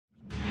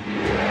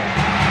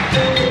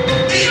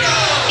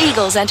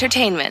Eagles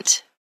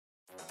Entertainment.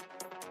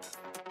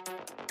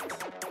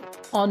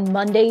 On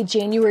Monday,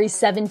 January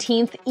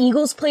 17th,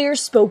 Eagles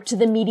players spoke to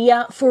the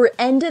media for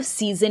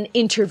end-of-season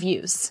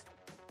interviews.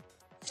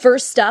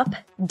 First up,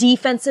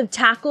 defensive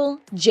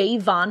tackle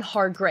Javon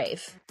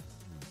Hargrave.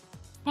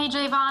 Hey,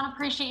 Javon,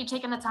 appreciate you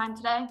taking the time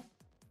today.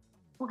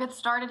 We'll get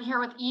started here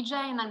with EJ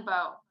and then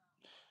Bo.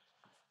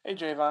 Hey,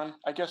 Javon.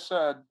 I guess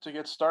to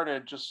get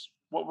started, just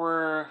what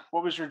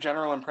was your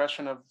general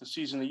impression of the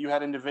season that you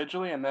had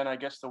individually, and then I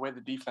guess the way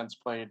the defense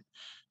played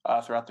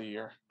throughout the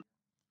year?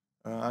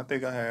 I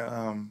think I had,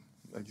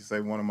 like you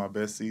say, one of my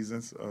best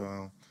seasons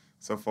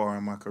so far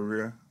in my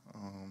career.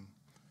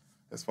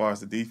 As far as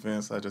the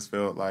defense, I just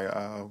felt like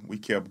we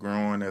kept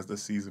growing as the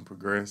season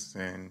progressed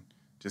and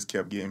just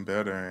kept getting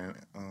better.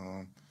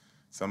 And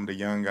some of the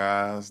young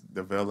guys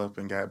developed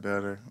and got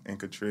better and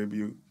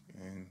contribute,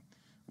 and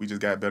we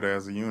just got better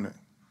as a unit.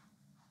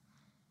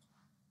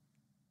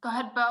 Go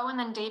ahead, Bo, and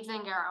then Dave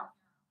Zangaro.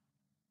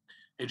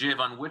 Hey,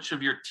 Javon, which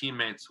of your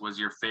teammates was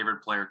your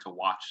favorite player to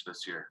watch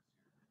this year?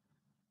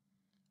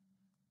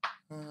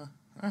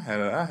 I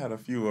had a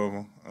few of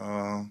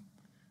them.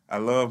 I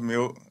love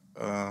Milt.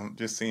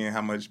 Just seeing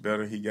how much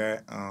better he got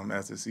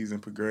as the season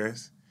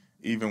progressed.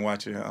 Even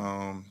watching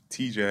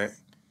T-Jack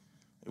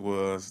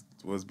was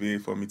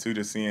big for me too.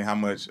 Just seeing how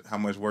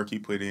much work he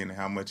put in and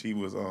how much he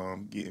was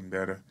getting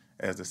better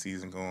as the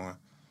season going.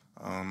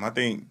 I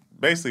think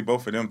basically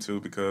both of them too,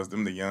 because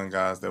them the young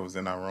guys that was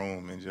in our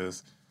room, and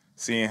just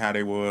seeing how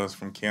they was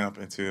from camp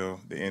until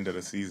the end of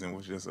the season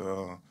was just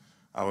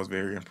I was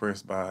very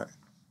impressed by it.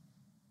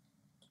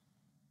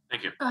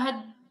 Thank you. Go ahead,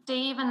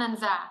 Dave, and then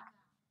Zach.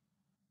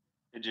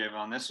 Hey,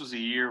 Javon, this was a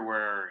year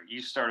where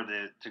you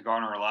started to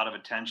garner a lot of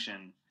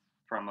attention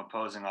from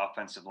opposing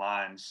offensive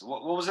lines.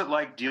 What was it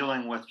like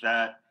dealing with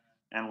that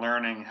and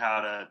learning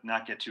how to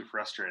not get too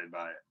frustrated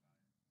by it?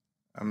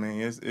 I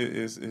mean,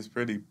 it's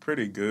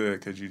pretty good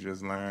because you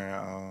just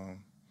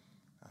learn,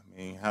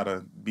 how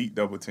to beat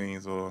double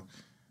teams, or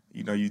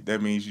that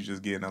means you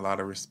just getting a lot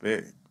of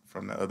respect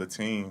from the other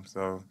team.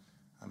 So,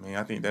 I mean,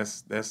 I think that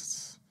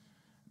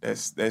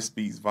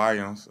speaks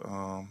volumes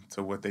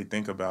to what they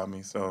think about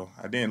me. So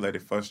I didn't let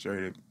it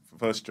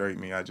frustrate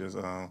me. I just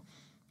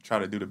try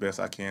to do the best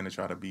I can to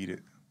try to beat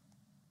it.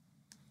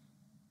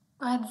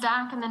 Go ahead,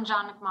 Zach, and then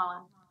John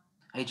McMullen.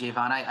 Hey,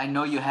 Javon, I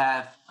know you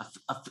have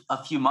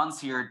a few months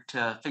here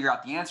to figure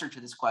out the answer to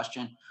this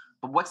question,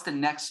 but what's the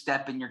next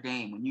step in your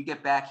game? When you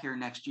get back here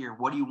next year,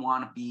 what do you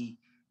want to be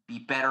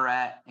better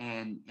at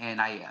and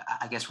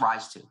I guess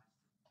rise to?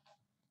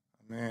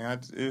 Man,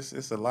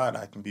 it's a lot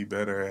I can be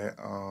better at.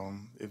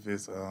 If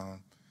it's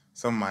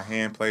some of my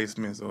hand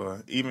placements,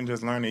 or even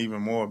just learning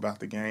even more about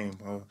the game,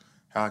 or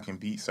how I can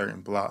beat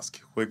certain blocks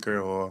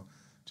quicker, or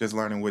just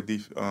learning what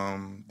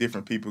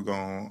different people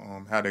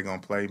how they're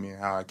gonna play me, and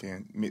how I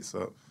can mix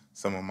up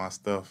some of my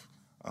stuff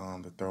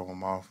to throw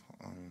them off.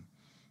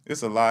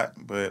 It's a lot,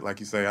 but like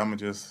you say, I'm gonna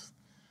just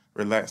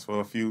relax for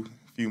a few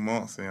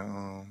months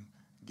and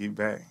get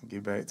back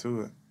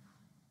to it.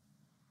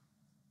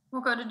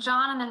 We'll go to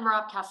John and then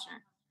Rob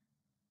Kestner.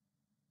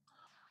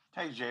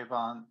 Hey,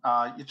 Javon,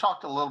 you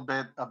talked a little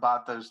bit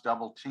about those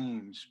double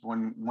teams.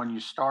 When you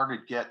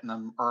started getting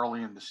them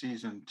early in the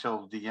season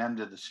till the end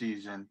of the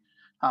season,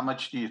 how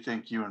much do you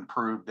think you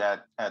improved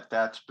at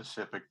that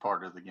specific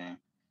part of the game?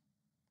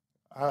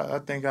 I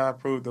think I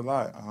improved a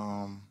lot.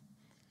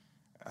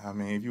 I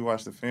mean, if you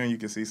watch the film, you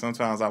can see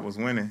sometimes I was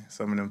winning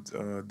some of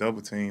them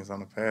double teams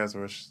on the pass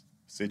rush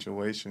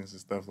situations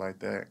and stuff like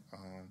that.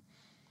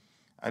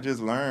 I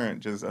just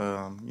learned,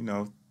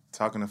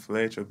 talking to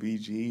Fletch or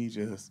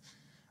BG,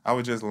 I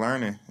was just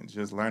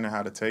learning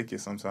how to take it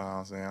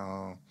sometimes. And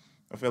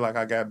I feel like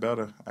I got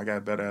better. I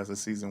got better as the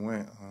season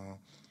went.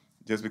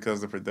 Just because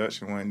the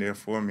production wasn't there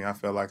for me, I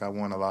felt like I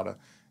won a lot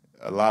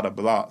of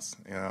blocks,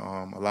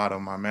 a lot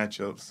of my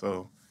matchups.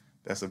 So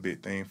that's a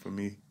big thing for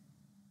me.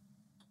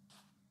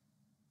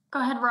 Go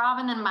ahead, Rob,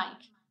 and then Mike.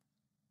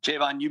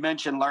 Javon, you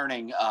mentioned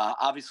learning.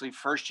 Obviously,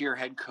 first-year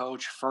head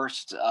coach,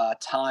 first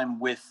time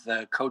with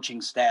the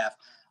coaching staff,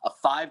 a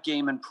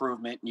 5-game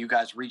improvement, and you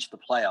guys reached the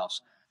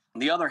playoffs. On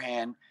the other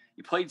hand,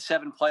 you played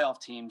 7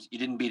 playoff teams. You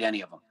didn't beat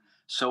any of them.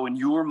 So in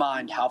your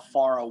mind, how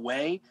far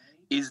away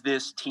is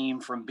this team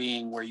from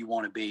being where you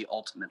want to be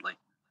ultimately?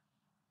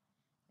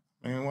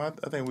 Well,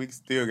 I think we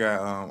still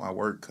got our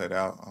work cut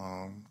out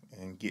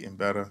and getting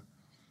better.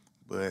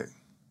 But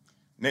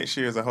next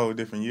year is a whole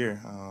different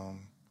year.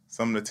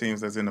 Some of the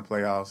teams that's in the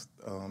playoffs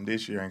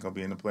this year ain't going to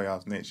be in the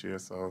playoffs next year.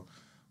 So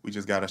we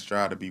just got to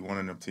strive to be one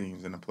of them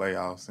teams in the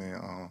playoffs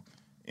and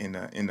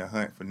in the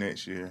hunt for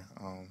next year.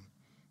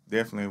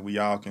 Definitely we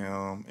all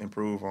can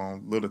improve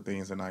on little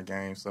things in our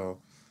game. So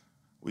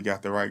we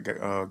got the right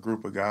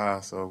group of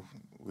guys, so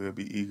we'll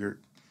be eager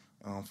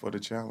for the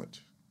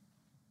challenge.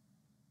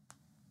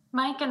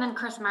 Mike and then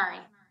Chris Murray.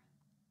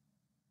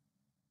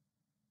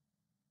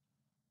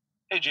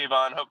 Hey,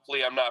 Javon.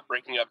 Hopefully I'm not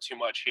breaking up too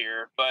much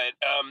here, but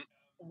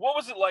what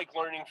was it like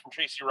learning from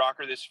Tracy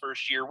Rocker this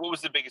first year? What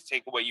was the biggest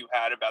takeaway you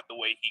had about the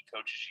way he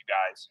coaches you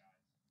guys?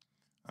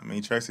 I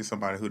mean, Tracy's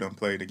somebody who done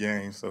played the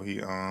game, so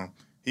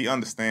he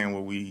understand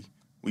what we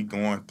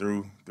going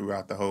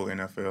throughout the whole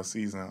NFL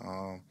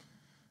season.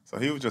 So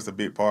he was just a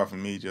big part for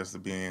me,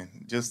 just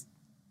being just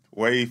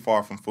way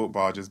far from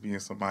football, just being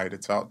somebody to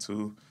talk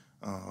to,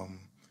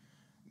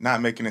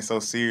 not making it so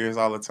serious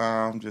all the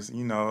time, just,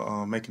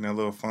 making it a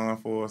little fun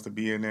for us to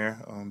be in there,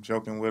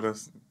 joking with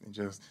us, and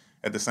just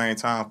at the same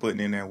time putting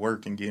in that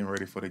work and getting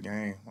ready for the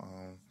game.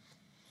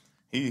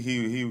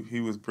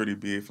 He was pretty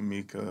big for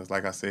me because,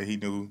 like I said, he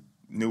knew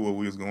what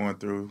we was going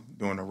through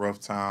during the rough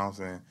times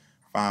and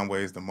find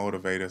ways to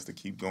motivate us to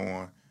keep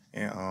going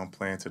and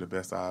playing to the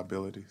best of our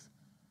abilities.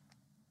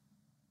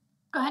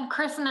 Go ahead,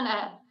 Chris, and then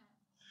Ed.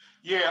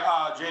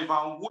 Yeah,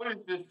 Javon, what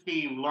did this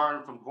team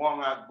learn from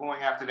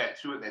going after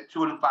that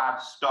 2-5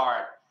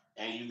 start,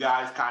 and you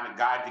guys kind of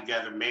got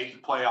together, made the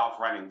playoff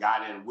run, and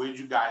got in? What did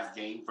you guys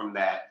gain from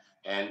that,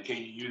 and can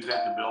you use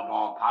that to build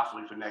on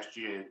possibly for next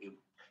year,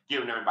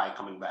 given everybody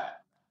coming back?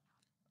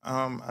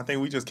 I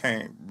think we just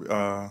can't.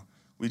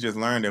 We just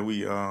learned that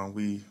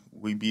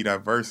we beat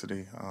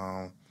adversity.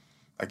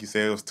 Like you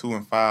said, it was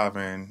 2-5,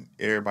 and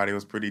everybody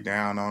was pretty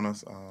down on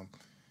us.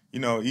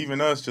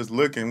 Even us just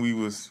looking, it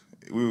was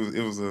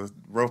a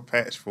rough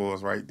patch for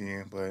us right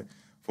then. But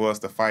for us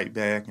to fight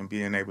back and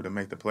being able to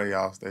make the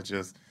playoffs, that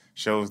just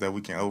shows that we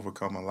can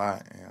overcome a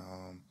lot.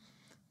 And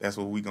that's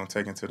what we're going to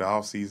take into the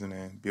offseason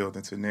and build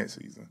into next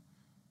season.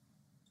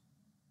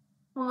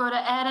 We'll go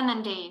to Ed and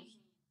then Dave.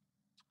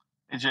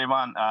 Hey,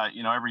 Javon,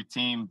 every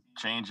team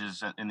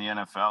changes in the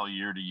NFL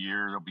year to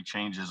year. There'll be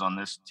changes on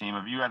this team.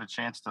 Have you had a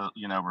chance to,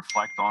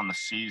 reflect on the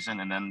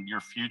season and then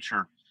your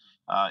future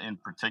in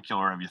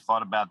particular? Have you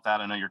thought about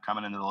that? I know you're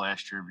coming into the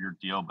last year of your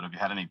deal, but have you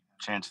had any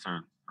chance to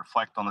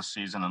reflect on the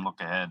season and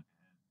look ahead?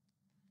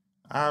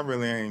 I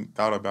really ain't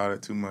thought about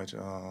it too much.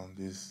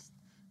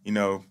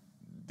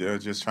 They're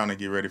just trying to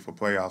get ready for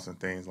playoffs and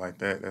things like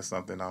that. That's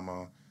something I'm,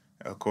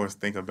 of course,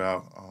 think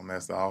about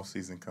as the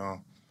offseason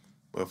comes.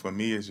 But for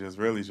me, it's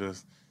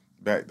just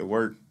back to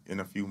work in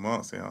a few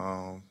months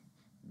and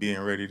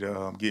getting ready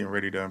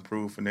to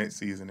improve for next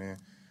season and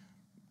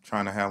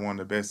trying to have one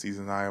of the best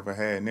seasons I ever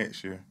had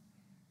next year.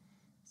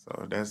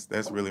 So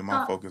that's really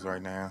my focus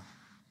right now.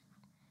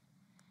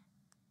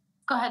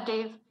 Go ahead,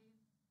 Dave.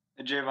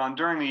 Hey, Javon,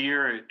 during the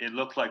year, it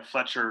looked like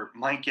Fletcher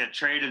might get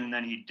traded, and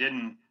then he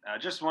didn't.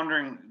 Just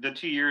wondering, the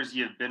 2 years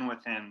you've been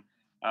with him,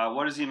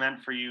 what has he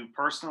meant for you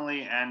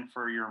personally and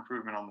for your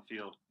improvement on the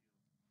field?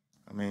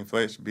 I mean,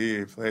 Fletch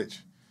big,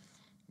 Fletch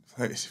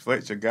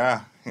a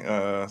guy.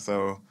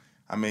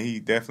 He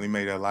definitely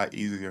made it a lot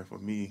easier for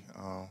me.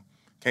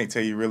 Can't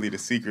tell you really the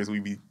secrets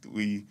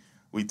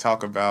we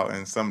talk about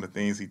and some of the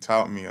things he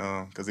taught me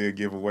because he'll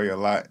give away a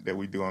lot that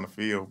we do on the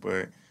field.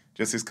 But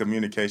just his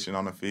communication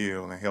on the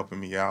field and helping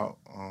me out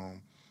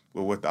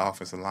with what the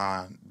offensive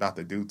line about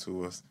to do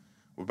to us,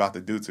 about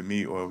to do to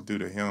me or do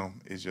to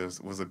him, it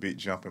just was a big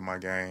jump in my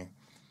game.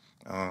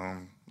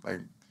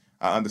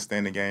 I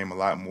understand the game a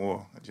lot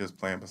more just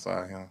playing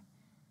beside him.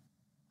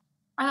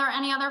 Are there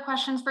any other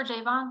questions for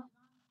Javon?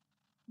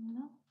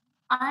 No.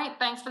 All right.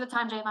 Thanks for the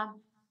time, Javon.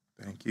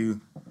 Thank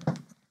you.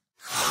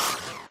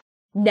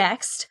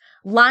 Next,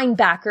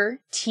 linebacker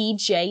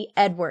TJ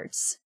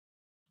Edwards.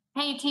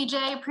 Hey,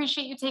 TJ.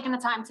 Appreciate you taking the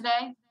time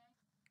today.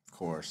 Of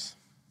course.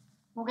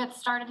 We'll get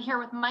started here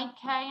with Mike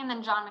Kay and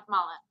then John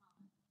McMullen.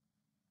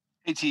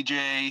 Hey,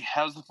 TJ.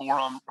 How's the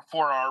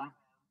forearm?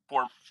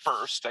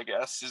 First, I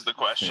guess, is the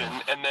question.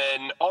 Yeah. And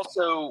then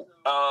also,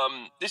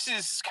 this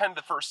is kind of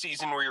the first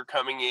season where you're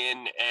coming in,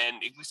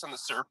 and at least on the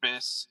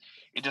surface,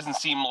 it doesn't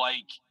seem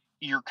like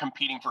you're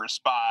competing for a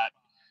spot.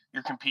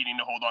 You're competing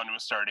to hold on to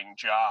a starting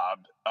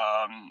job.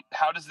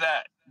 How does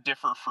that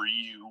differ for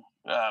you,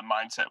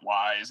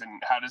 mindset-wise, and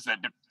how does that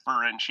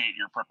differentiate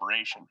your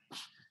preparation?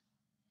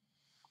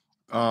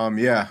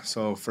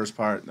 So first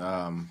part,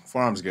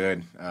 forearm's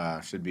good.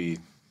 Should be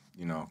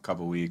a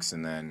couple weeks,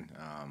 and then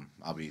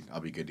I'll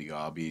be good to go.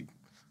 I'll be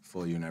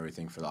full and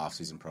everything for the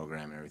off-season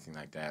program and everything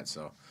like that.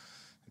 So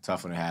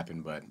tough when it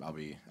happened, but I'll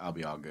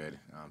be all good.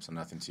 So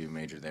nothing too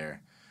major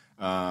there.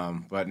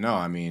 But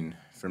no,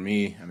 for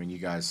me, you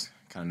guys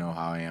kind of know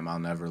how I am. I'll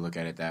never look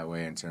at it that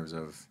way in terms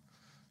of,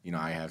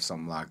 I have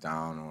something locked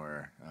down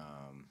or,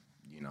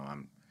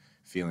 I'm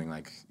feeling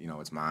like,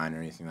 it's mine or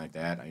anything like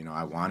that.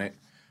 I want it.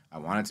 I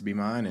want it to be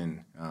mine,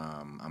 and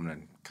I'm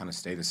going to kind of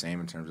stay the same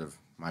in terms of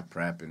my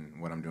prep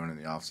and what I'm doing in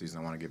the offseason.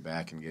 I want to get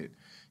back and get,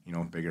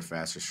 bigger,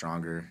 faster,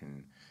 stronger,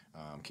 and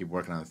keep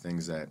working on the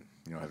things that,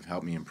 have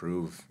helped me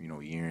improve,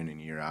 year in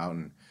and year out,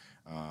 and,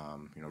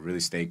 really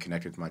stay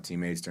connected with my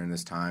teammates during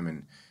this time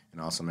and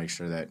also make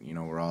sure that,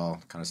 we're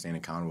all kind of staying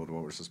accountable to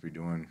what we're supposed to be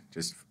doing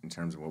just in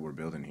terms of what we're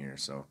building here.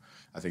 So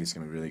I think it's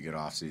going to be a really good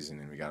offseason,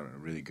 and we got a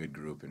really good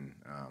group, and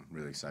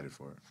really excited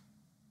for it.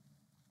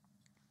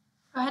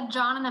 Go ahead,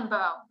 John, and then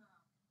Bo.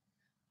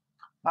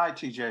 Hi,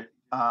 TJ.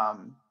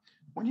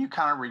 When you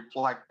kind of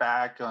reflect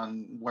back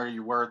on where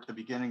you were at the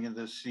beginning of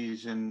this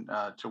season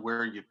to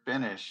where you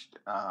finished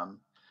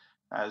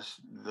as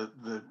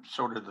the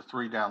sort of the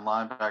 3-down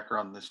linebacker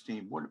on this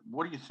team,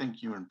 what do you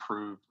think you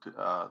improved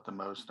the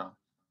most on?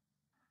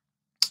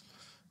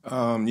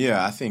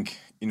 I think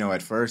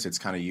at first it's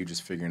kind of you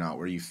just figuring out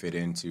where you fit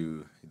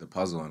into the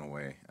puzzle in a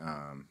way.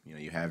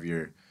 You have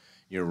your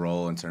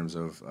role in terms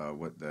of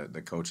what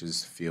the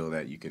coaches feel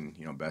that you can,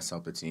 best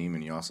help the team,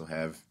 and you also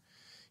have,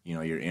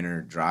 your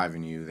inner drive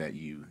in you that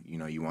you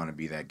want to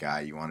be that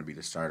guy, you want to be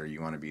the starter,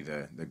 you want to be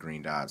the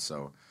green dot.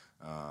 So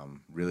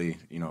really,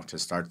 to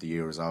start the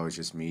year was always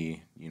just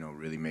me,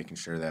 really making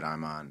sure that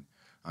I'm on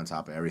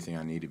top of everything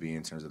I need to be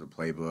in terms of the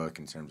playbook,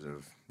 in terms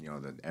of,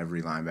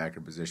 every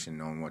linebacker position,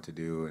 knowing what to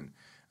do, and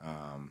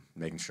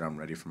making sure I'm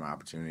ready for my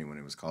opportunity when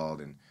it was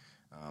called. And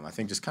I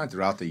think just kind of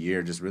throughout the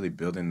year, just really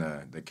building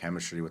the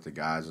chemistry with the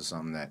guys was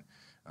something that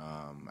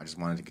I just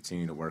wanted to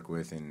continue to work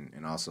with,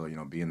 and also,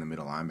 being the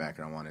middle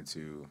linebacker, I wanted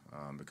to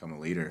become a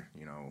leader,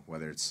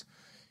 whether it's,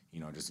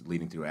 just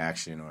leading through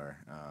action or,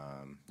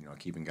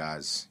 keeping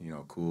guys,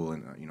 cool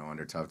and,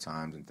 under tough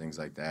times and things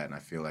like that. And I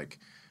feel like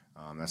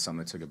that's something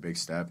that took a big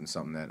step and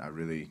something that I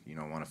really,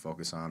 want to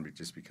focus on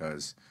just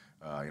because,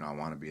 I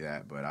want to be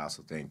that. But I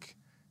also think,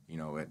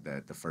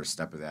 that the first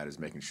step of that is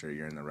making sure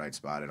you're in the right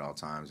spot at all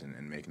times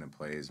and making the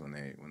plays when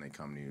they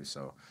come to you.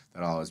 So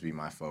that'll always be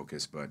my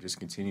focus. But just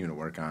continuing to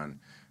work on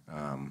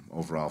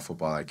overall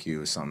football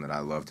IQ is something that I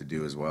love to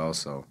do as well.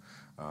 So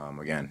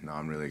again,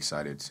 I'm really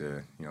excited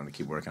to to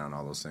keep working on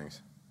all those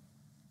things.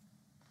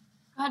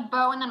 Go ahead,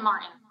 Bo, and then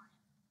Martin.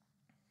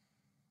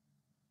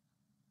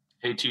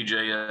 Hey,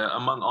 TJ,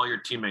 among all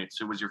your teammates,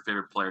 who was your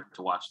favorite player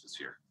to watch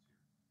this year?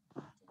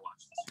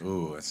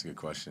 Ooh, that's a good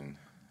question.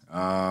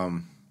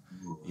 I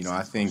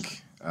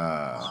think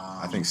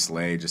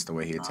Slade, just the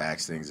way he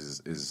attacks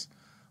things is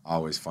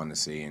always fun to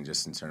see, and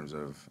just in terms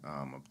of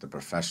the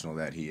professional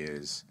that he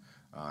is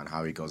and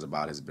how he goes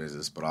about his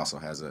business, but also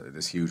has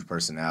this huge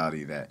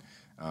personality that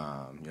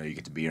you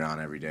get to be around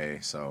every day.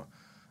 So,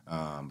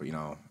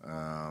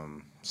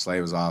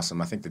 Slade was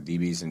awesome. I think the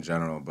DBs in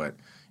general, but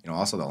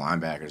also the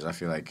linebackers. I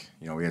feel like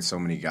we had so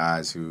many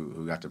guys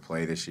who got to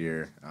play this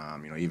year.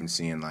 Even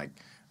seeing like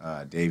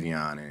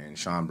Davion and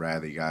Sean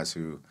Bradley, guys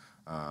who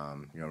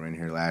were in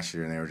here last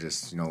year and they were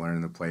just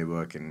learning the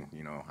playbook, and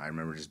I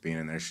remember just being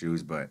in their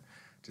shoes. But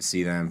to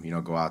see them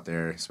go out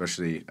there,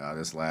 especially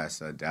this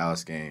last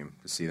Dallas game,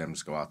 to see them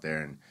just go out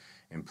there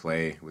and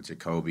play with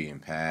Jacoby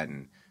and Pat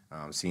and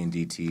seeing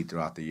DT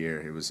throughout the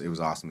year, it was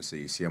awesome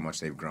to see how much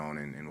they've grown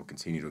and will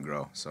continue to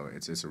grow. So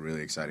it's a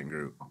really exciting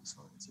group.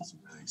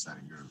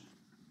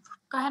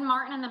 Go ahead,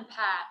 Martin, and then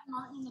Pat.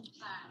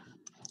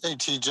 Hey,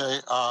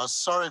 TJ.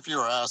 Sorry if you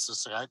were asked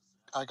this.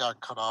 I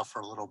got cut off for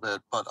a little bit,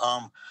 but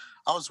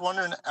I was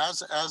wondering,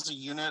 as a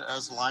unit,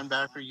 as a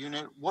linebacker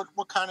unit,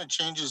 what kind of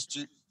changes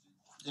do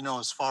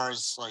as far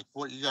as like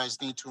what you guys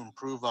need to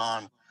improve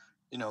on,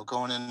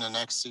 going into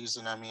next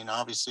season? I mean,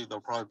 obviously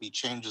there'll probably be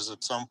changes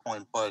at some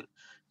point, but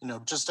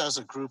just as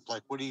a group,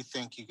 like, what do you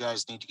think you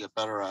guys need to get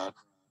better at?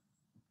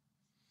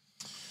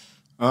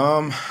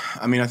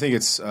 I mean, I think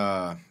it's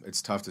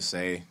tough to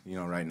say,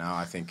 right now.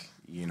 I think,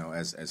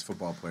 as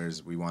football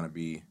players, we want to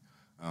be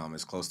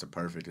as close to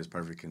perfect as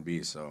perfect can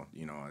be. So,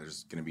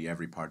 there's going to be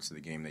every parts of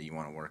the game that you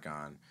want to work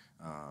on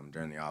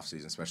during the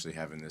offseason, especially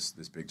having this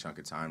big chunk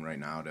of time right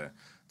now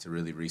to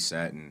really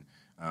reset and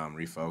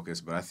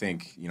refocus. But I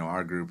think,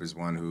 our group is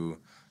one who,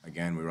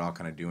 again, we were all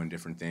kind of doing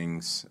different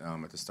things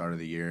at the start of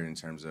the year in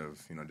terms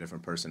of,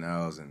 different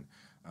personnels and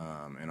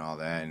all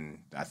that. And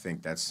I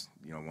think that's,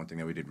 one thing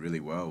that we did really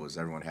well was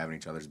everyone having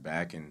each other's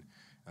back. And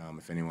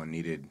if anyone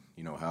needed,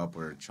 help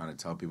or trying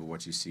to tell people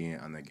what you see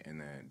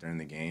during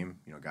the game,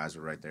 guys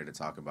were right there to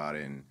talk about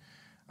it. And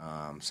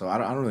so I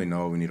don't really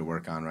know what we need to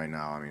work on right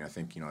now. I mean, I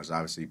think, there's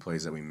obviously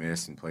plays that we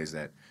missed and plays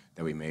that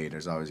we made.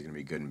 There's always going to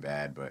be good and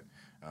bad. But,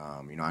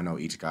 I know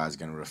each guy's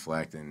going to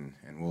reflect, and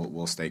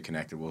we'll stay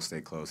connected. We'll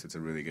stay close. It's a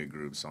really good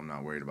group, so I'm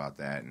not worried about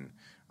that. And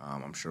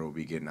I'm sure we'll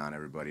be getting on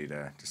everybody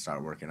to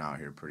start working out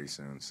here pretty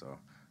soon. So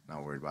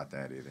not worried about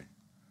that either.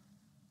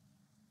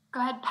 Go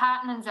ahead,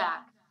 Pat, and then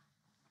Zach.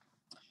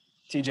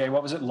 TJ,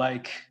 what was it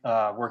like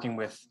working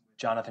with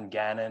Jonathan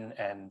Gannon,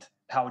 and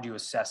how would you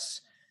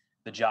assess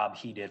the job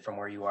he did from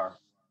where you are?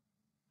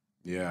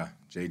 Yeah,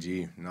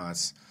 JG. No,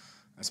 that's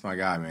my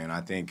guy, man.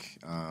 I think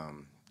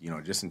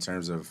just in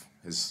terms of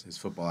his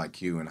football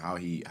IQ and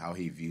how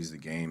he views the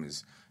game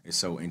is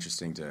so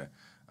interesting to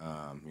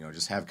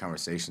just have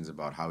conversations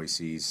about how he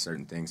sees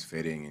certain things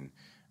fitting. And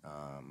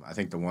I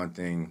think the one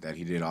thing that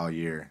he did all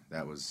year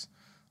that was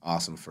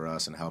awesome for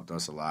us and helped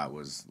us a lot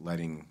was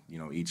letting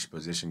each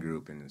position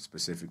group and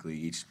specifically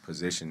each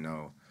position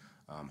know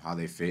how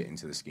they fit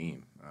into the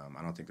scheme.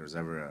 I don't think there's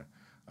ever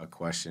a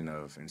question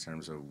of in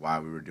terms of why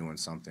we were doing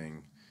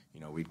something.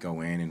 We'd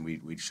go in and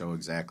we'd show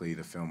exactly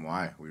the film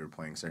why we were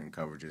playing certain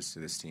coverages to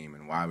this team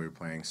and why we were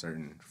playing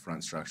certain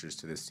front structures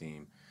to this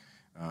team.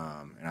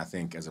 And I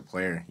think as a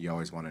player, you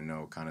always want to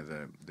know kind of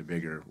the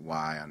bigger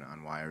why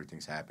on why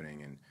everything's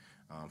happening.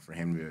 And for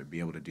him to be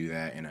able to do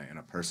that in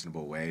a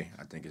personable way,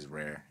 I think is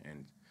rare.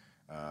 And,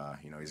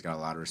 he's got a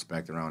lot of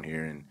respect around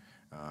here,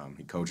 and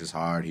he coaches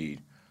hard. He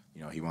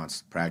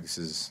wants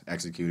practices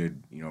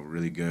executed,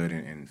 really good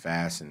and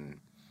fast and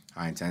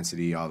high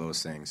intensity, all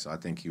those things. So I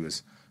think he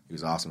was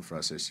awesome for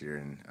us this year,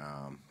 and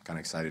kind of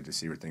excited to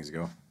see where things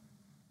go.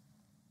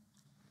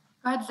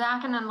 Go ahead,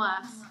 Zach, and then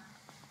Les.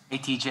 Hey,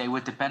 TJ,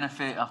 with the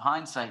benefit of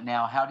hindsight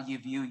now, how do you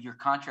view your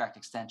contract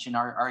extension?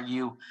 Are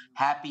you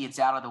happy it's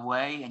out of the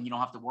way and you don't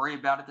have to worry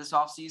about it this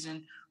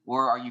offseason?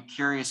 Or are you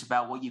curious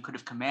about what you could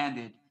have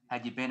commanded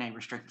had you been a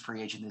restricted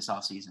free agent this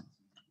offseason?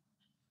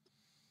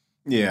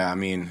 Yeah, I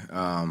mean,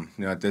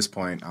 at this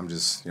point, I'm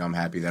just, I'm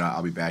happy that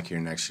I'll be back here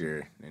next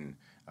year. And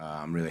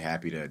I'm really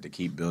happy to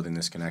keep building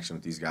this connection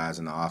with these guys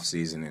in the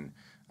offseason. And,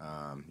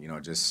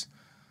 just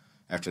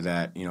after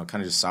that, kind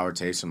of just sour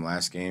taste from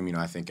last game.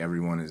 I think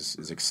everyone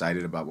is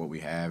excited about what we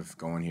have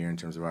going here in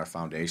terms of our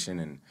foundation.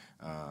 And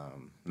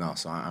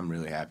so I'm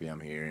really happy I'm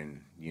here.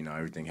 And,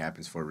 everything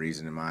happens for a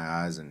reason in my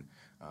eyes. And,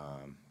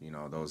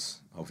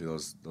 hopefully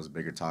those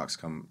bigger talks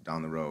come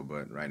down the road.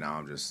 But right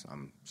now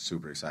I'm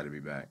super excited to be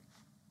back.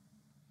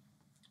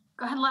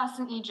 Go ahead, Les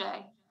and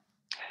EJ.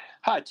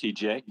 Hi,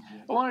 TJ.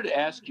 I wanted to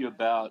ask you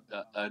about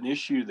an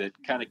issue that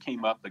kind of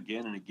came up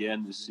again and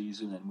again this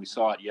season, and we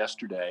saw it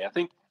yesterday. I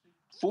think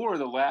 4 of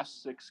the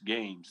last 6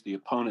 games, the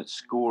opponent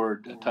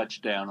scored a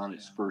touchdown on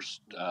its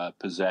first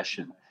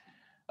possession.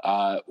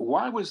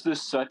 Why was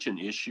this such an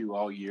issue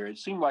all year? It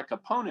seemed like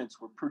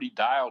opponents were pretty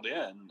dialed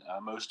in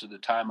most of the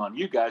time on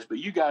you guys, but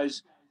you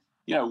guys,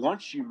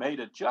 once you made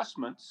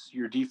adjustments,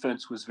 your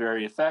defense was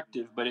very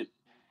effective, but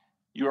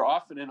you were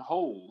often in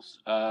holes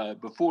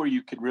before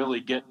you could really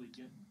get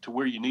to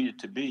where you needed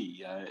to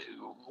be.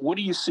 What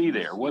do you see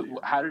there?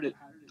 How did it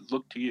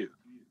look to you?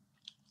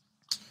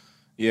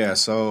 Yeah,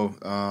 so,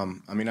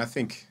 I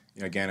think,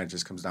 again, it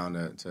just comes down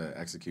to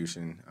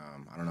execution.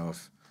 I don't know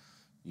if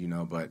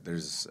but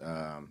there's,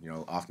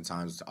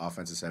 oftentimes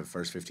offenses have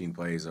first 15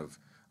 plays of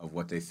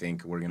what they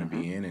think we're going to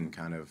be in and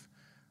kind of,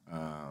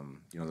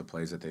 the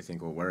plays that they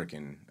think will work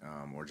and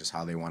or just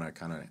how they want to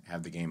kind of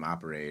have the game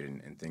operate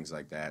and things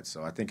like that.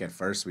 So I think at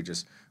first we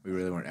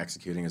really weren't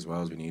executing as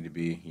well as we needed to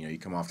be. You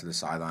come off to the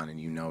sideline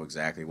and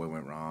exactly what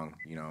went wrong,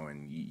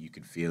 and you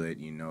could feel it,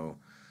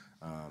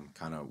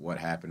 kind of what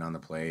happened on the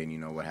play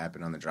and what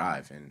happened on the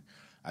drive. And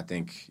I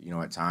think,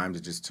 at times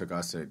it just took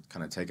us to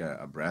kind of take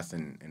a breath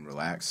and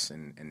relax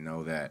and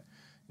know that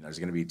there's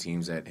going to be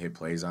teams that hit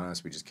plays on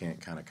us. We just can't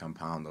kind of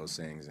compound those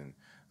things and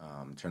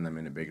turn them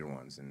into bigger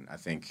ones. And I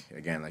think,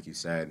 again, like you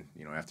said,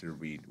 after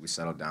we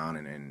settled down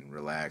and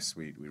relaxed,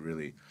 we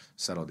really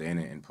settled in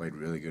and played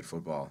really good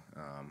football.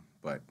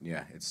 But,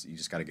 yeah, you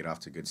just got to get off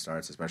to good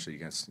starts, especially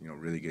against,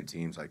 really good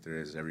teams like there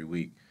is every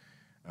week.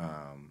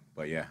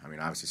 But, yeah,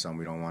 obviously something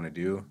we don't want to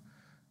do.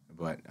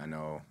 But I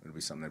know it'll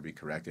be something that'll be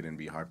corrected and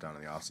be harped on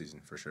in the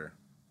offseason for sure.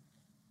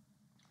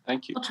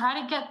 Thank you. We'll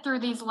try to get through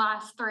these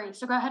last 3.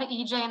 So go ahead,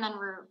 EJ, and then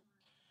Rube.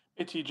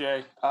 Hey,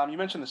 TJ. You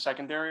mentioned the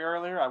secondary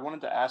earlier. I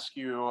wanted to ask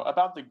you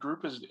about the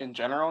group in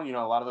general.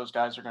 A lot of those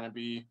guys are going to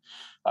be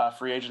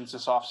free agents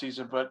this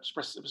offseason, but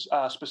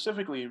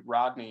specifically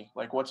Rodney.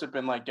 Like, what's it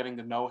been like getting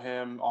to know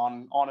him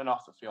on and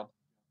off the field?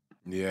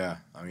 Yeah,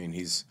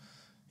 he's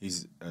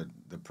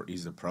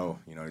the pro.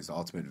 He's the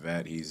ultimate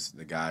vet. He's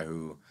the guy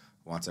who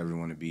wants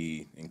everyone to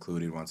be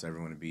included, wants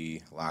everyone to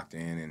be locked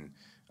in. And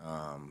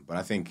but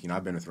I think,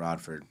 I've been with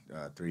Rod for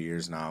 3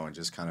 years now, and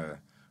just kind of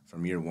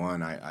from year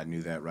one, I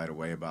knew that right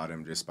away about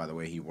him just by the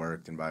way he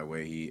worked and by the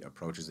way he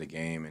approaches the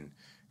game. And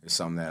it's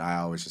something that I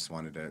always just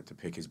wanted to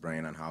pick his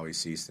brain on how he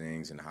sees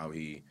things and how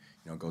he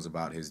goes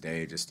about his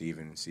day, just to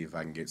even see if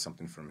I can get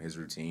something from his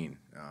routine.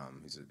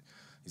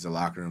 He's a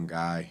locker room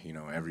guy.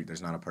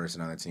 There's not a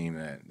person on the team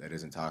that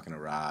isn't talking to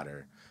Rod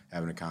or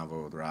having a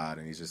convo with Rod,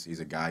 and he's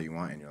a guy you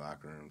want in your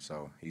locker room.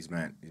 So he's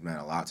meant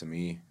a lot to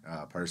me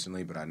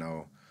personally, but I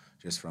know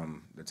just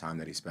from the time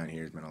that he spent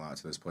here, he's meant a lot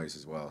to this place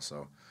as well.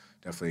 So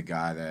definitely a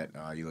guy that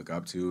you look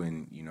up to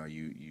and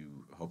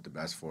you hope the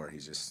best for.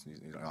 He's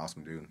an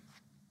awesome dude.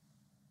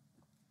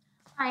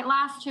 All right,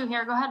 last 2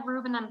 here. Go ahead,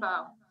 Rube, and then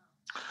Bo.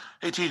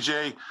 Hey,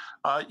 TJ,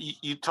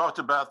 you talked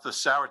about the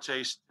sour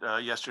taste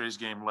yesterday's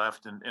game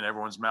left in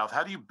everyone's mouth.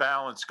 How do you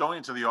balance, going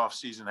into the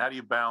offseason, how do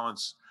you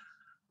balance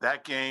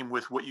that game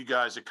with what you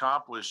guys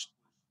accomplished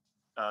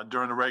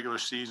during the regular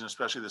season,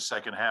 especially the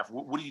second half?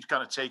 What do you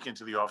kind of take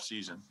into the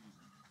offseason?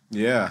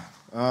 Yeah,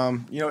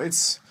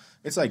 it's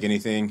like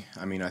anything.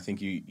 I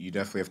think you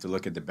definitely have to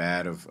look at the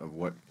bad of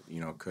what we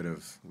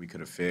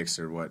could have fixed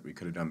or what we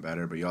could have done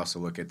better, but you also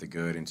look at the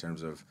good in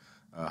terms of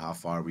how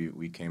far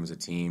we came as a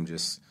team,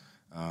 just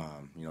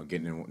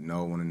getting to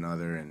know one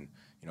another and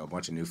a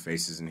bunch of new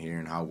faces in here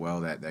and how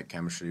well that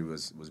chemistry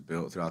was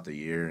built throughout the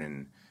year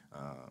and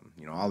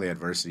all the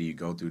adversity you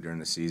go through during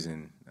the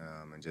season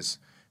and just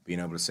being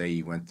able to say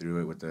you went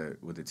through it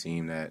with the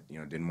team that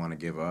didn't want to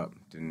give up,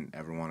 didn't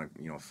ever want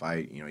to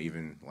fight.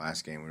 Even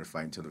last game we were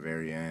fighting till the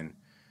very end,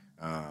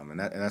 and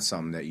that's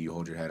something that you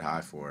hold your head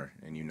high for,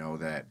 and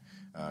that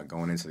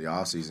going into the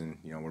off season,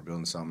 we're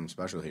building something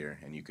special here,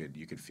 and you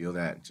could feel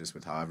that just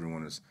with how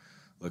everyone was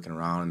looking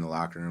around in the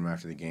locker room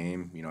after the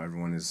game.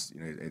 Everyone is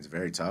it's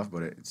very tough,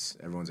 but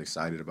everyone's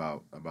excited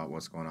about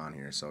what's going on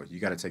here. So you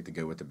got to take the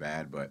good with the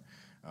bad, but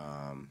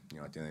at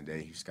the end of the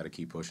day, you just got to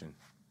keep pushing.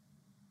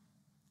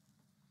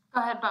 Go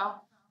ahead, Bo.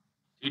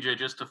 TJ,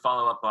 just to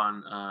follow up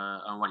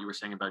on what you were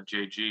saying about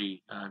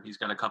JG, he's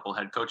got a couple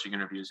head coaching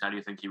interviews. How do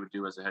you think he would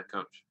do as a head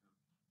coach?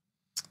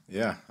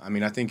 Yeah, I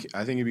mean, I think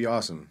he'd be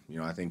awesome.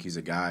 I think he's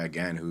a guy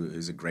again who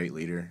is a great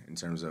leader in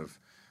terms of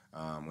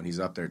when he's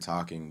up there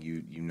talking,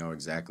 you know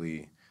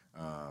exactly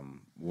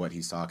what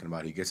he's talking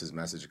about. He gets his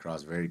message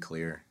across very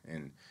clear,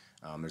 and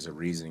there's a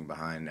reasoning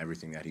behind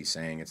everything that he's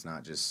saying. It's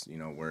not just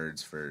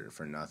words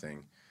for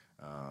nothing.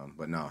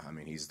 But no, I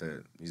mean he's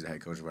the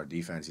head coach of our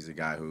defense. He's a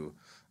guy who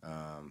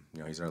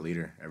he's our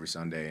leader every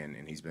Sunday,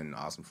 and he's been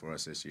awesome for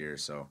us this year.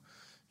 So.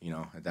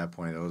 At that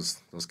point,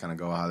 those kind of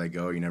go how they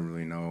go. You never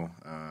really know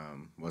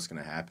what's going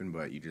to happen,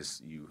 but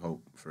you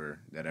hope for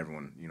that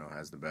everyone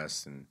has the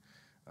best, and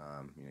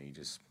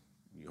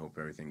you hope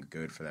everything's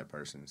good for that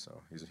person.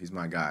 So he's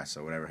my guy.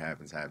 So whatever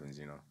happens. Thanks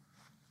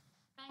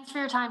for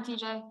your time,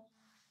 TJ.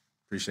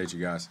 Appreciate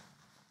you guys.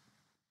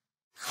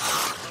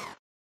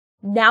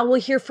 Now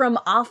we'll hear from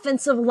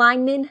offensive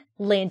lineman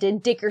Landon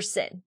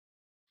Dickerson.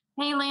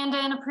 Hey,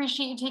 Landon,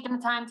 appreciate you taking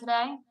the time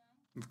today.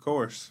 Of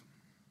course.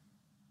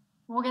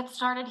 We'll get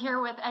started here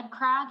with Ed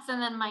Kratz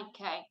and then Mike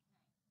Kay.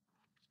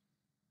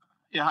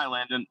 Yeah, hi,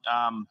 Landon.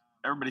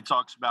 Everybody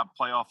talks about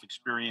playoff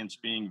experience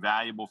being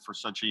valuable for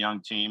such a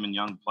young team and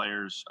young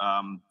players.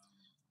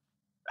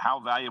 How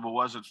valuable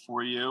was it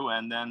for you?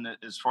 And then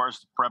as far as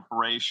the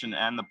preparation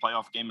and the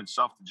playoff game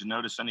itself, did you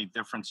notice any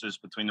differences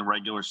between the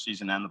regular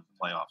season and the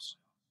playoffs?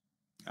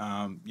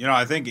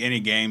 I think any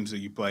games that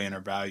you play in are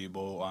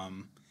valuable.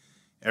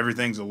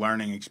 Everything's a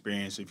learning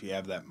experience if you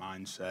have that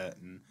mindset.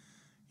 And,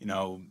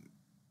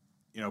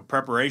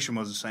 preparation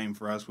was the same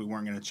for us. We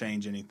weren't going to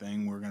change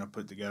anything. We were going to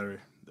put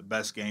together the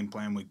best game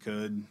plan we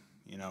could,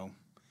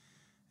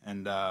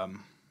 and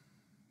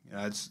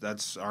that's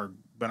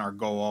been our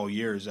goal all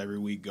year. Is every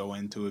week go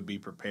into it, be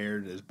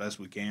prepared as best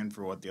we can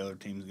for what the other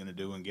team's going to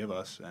do and give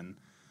us. And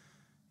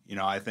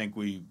I think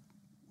we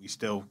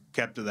still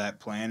kept to that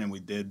plan, and we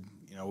did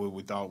what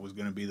we thought was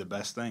going to be the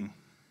best thing.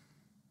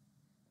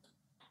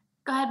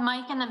 Go ahead,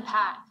 Mike, and then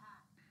Pat.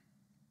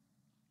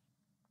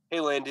 Hey,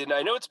 Landon,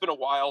 I know it's been a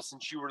while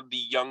since you were the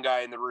young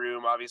guy in the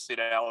room. Obviously, at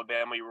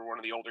Alabama, you were one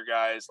of the older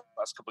guys the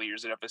last couple of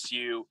years at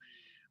FSU.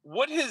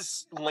 What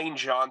has Lane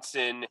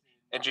Johnson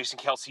and Jason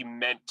Kelce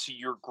meant to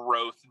your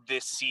growth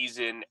this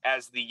season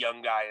as the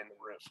young guy in the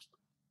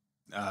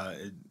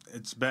room?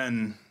 It's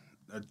been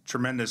a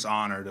tremendous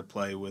honor to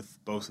play with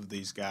both of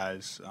these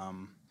guys.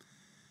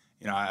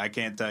 I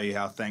can't tell you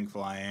how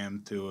thankful I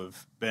am to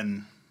have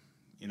been,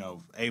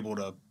 able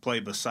to play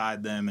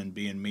beside them and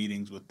be in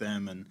meetings with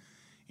them and,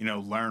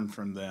 learn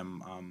from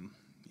them.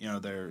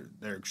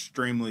 They're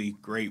extremely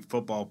great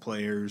football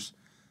players.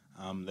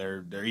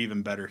 They're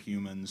even better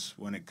humans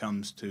when it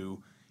comes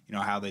to,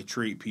 how they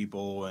treat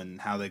people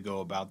and how they go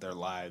about their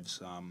lives.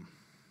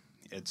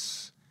 It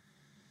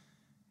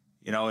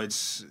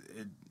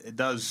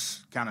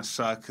does kind of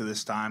suck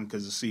this time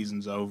because the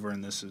season's over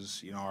and this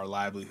is, our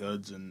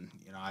livelihoods. And,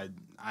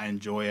 I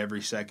enjoy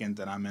every second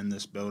that I'm in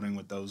this building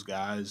with those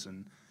guys.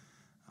 And,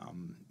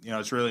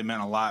 it's really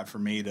meant a lot for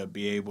me to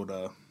be able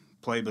to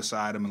play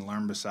beside them and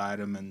learn beside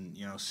them and,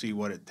 see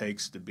what it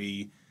takes to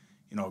be,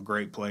 a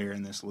great player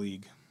in this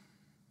league.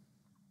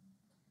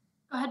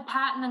 Go ahead,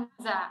 Pat, and then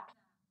Zach.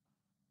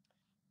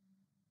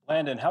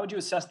 Landon, how would you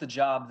assess the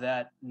job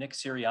that Nick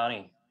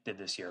Sirianni did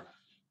this year?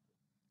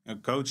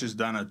 Coach has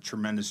done a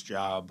tremendous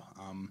job.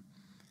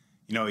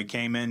 He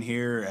came in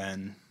here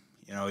and,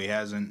 he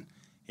hasn't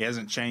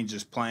changed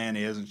his plan.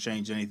 He hasn't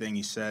changed anything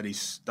he said.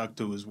 He's stuck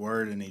to his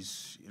word and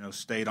he's,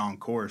 stayed on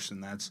course.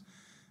 And that's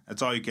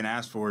all you can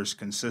ask for is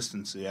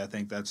consistency. I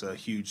think that's a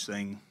huge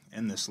thing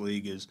in this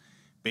league is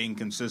being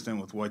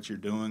consistent with what you're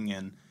doing.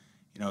 And,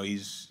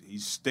 he's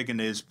sticking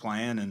to his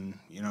plan and,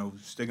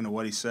 sticking to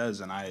what he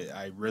says. And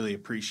I really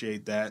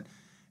appreciate that.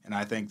 And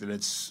I think that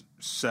it's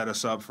set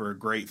us up for a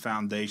great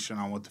foundation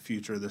on what the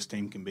future of this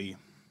team can be.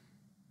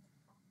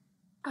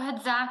 Go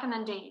ahead, Zach, and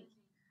then Dave.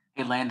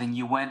 Hey, Landon,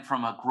 you went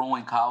from a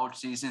growing college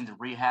season to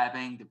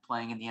rehabbing to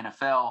playing in the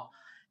NFL.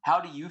 How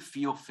do you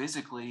feel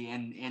physically,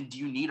 and do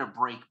you need a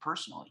break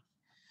personally?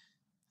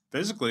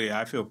 Physically,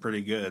 I feel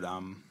pretty good.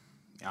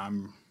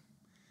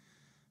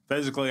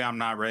 Physically, I'm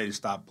not ready to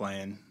stop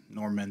playing,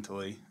 nor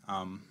mentally.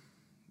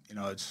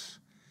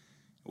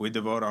 We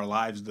devote our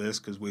lives to this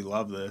because we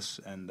love this,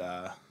 and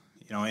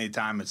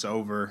anytime it's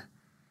over,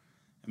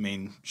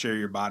 sure,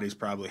 your body's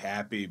probably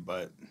happy,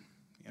 but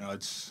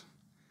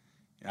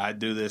I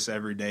do this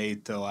every day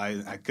till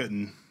I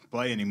couldn't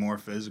play anymore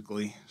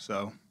physically.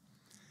 So,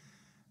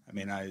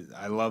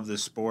 I love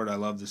this sport. I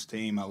love this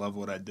team. I love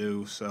what I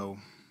do. So,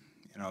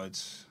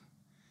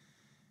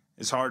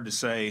 it's hard to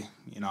say.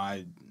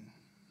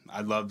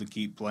 I'd love to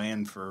keep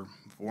playing for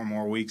 4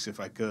 more weeks if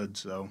I could.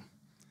 So,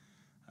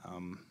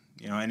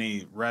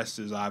 any rest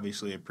is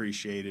obviously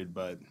appreciated,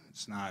 but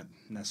it's not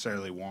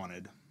necessarily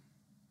wanted.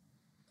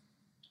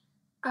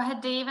 Go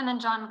ahead, Dave, and then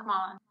John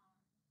McMullen.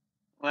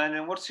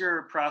 Landon, what's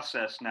your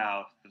process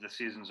now that the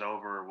season's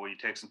over? Will you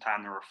take some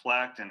time to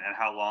reflect, and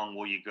how long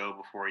will you go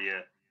before you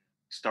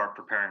start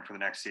preparing for the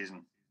next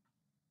season?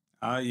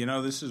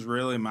 This is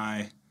really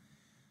my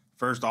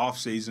first off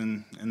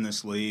season in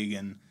this league,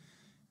 and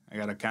I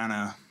got to kind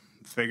of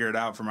figure it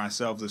out for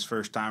myself this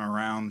first time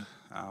around.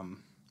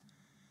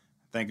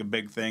 think a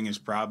big thing is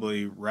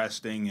probably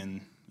resting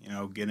and,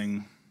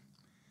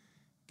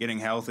 getting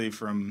healthy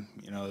from,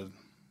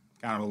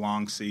 kind of a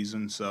long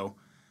season. So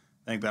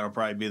I think that'll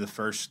probably be the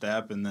first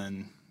step. And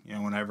then,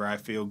 whenever I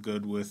feel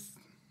good with,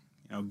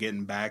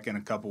 getting back in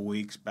a couple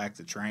weeks, back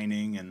to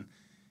training and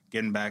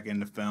getting back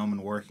into film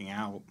and working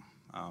out,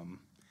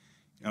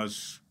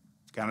 it's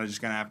kind of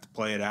just going to have to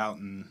play it out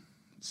and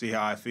see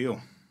how I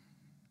feel.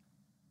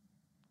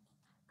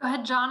 Go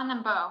ahead, John, and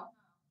then Bo.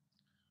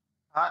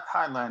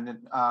 Hi,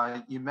 Landon.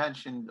 You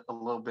mentioned a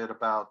little bit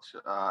about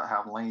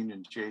how Lane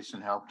and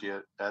Jason helped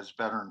you as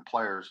veteran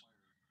players.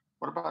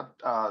 What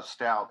about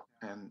Stout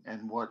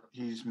and what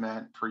he's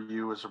meant for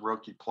you as a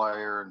rookie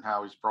player and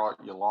how he's brought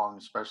you along,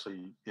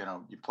 especially,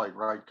 you played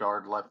right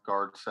guard, left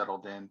guard,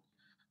 settled in.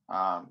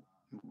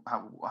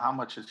 How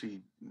much has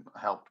he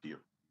helped you?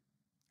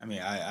 I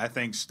mean, I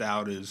think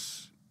Stout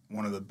is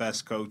one of the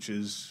best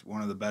coaches,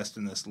 one of the best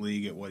in this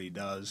league at what he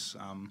does.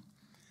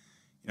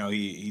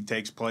 He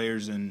takes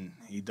players and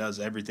he does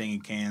everything he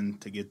can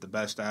to get the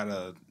best out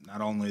of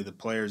not only the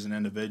players and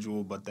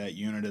individual, but that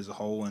unit as a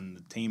whole and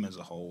the team as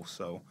a whole.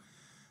 So,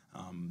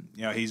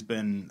 he's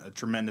been a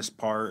tremendous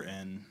part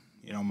in,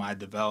 my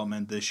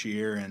development this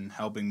year and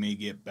helping me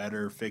get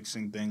better,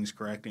 fixing things,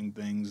 correcting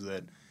things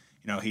that,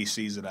 he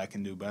sees that I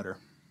can do better.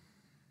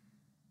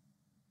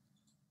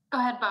 Go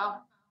ahead, Bo.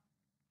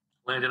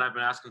 Landon, I've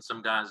been asking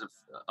some guys,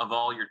 of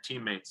all your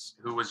teammates,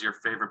 who was your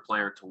favorite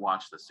player to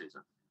watch this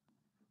season?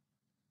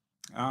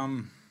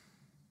 I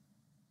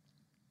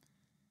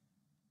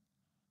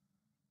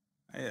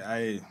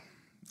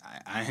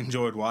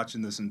enjoyed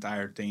watching this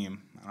entire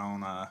team.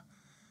 I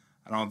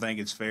don't think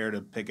it's fair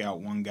to pick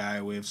out one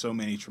guy. We have so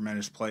many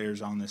tremendous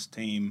players on this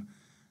team,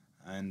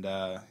 and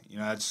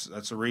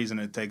that's the reason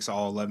it takes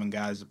all 11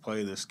 guys to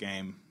play this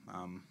game.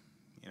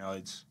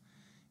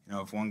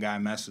 If one guy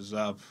messes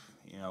up,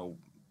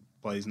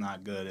 plays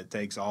not good. It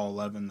takes all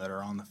 11 that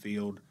are on the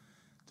field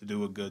to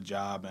do a good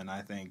job, and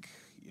I think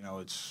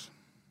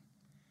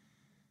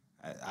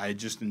I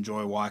just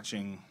enjoy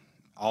watching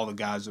all the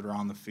guys that are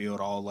on the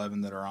field, all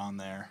 11 that are on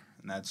there,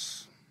 and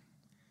that's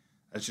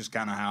just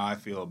kind of how I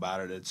feel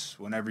about it. It's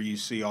whenever you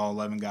see all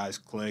 11 guys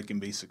click and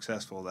be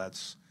successful,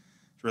 it's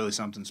really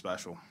something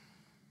special.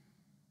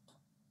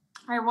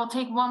 All right, we'll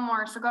take one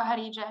more, so go ahead,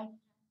 EJ.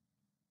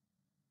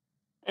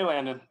 Hey,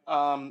 Landon.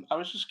 I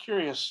was just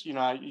curious. You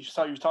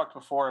talked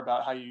before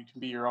about how you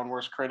can be your own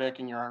worst critic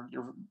and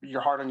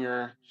you're hard on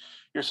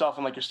yourself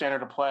and like your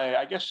standard of play.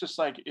 I guess just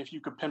like if you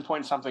could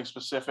pinpoint something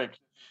specific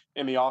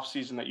in the off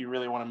season that you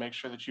really want to make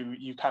sure that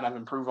you kind of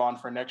improve on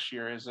for next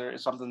year. Is there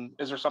something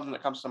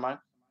that comes to mind?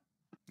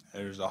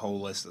 There's a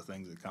whole list of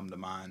things that come to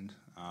mind.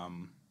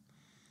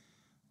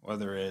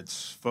 Whether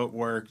it's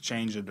footwork,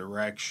 change of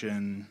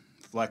direction,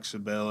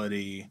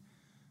 flexibility,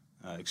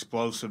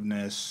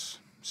 explosiveness,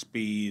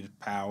 speed,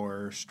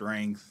 power,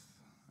 strength,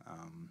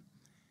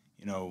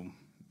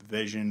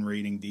 vision,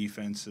 reading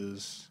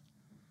defenses.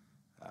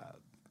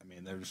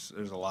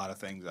 There's a lot of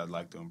things I'd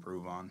like to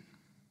improve on.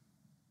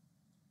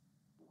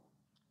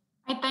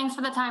 All right, thanks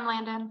for the time,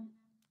 Landon.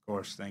 Of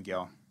course, thank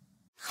y'all.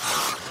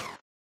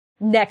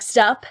 Next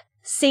up,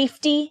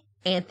 safety,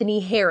 Anthony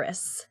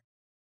Harris.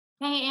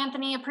 Hey,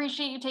 Anthony,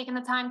 appreciate you taking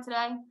the time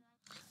today.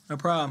 No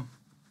problem.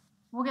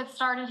 We'll get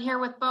started here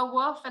with Bo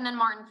Wolf and then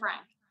Martin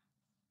Frank.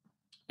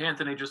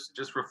 Anthony,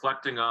 just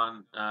reflecting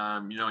on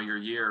your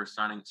year,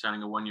 signing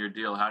a 1-year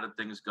deal. How did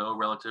things go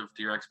relative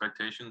to your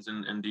expectations,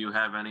 and do you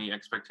have any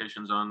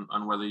expectations on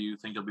whether you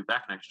think you'll be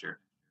back next year?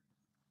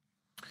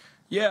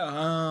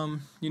 Yeah,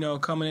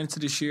 coming into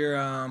this year,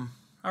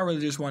 I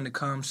really just wanted to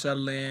come,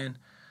 settle in,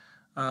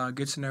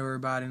 get to know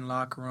everybody in the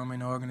locker room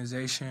and the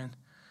organization,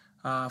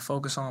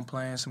 focus on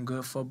playing some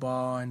good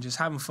football and just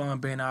having fun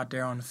being out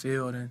there on the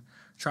field and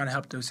trying to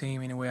help the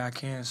team any way I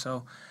can.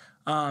 So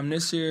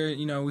this year,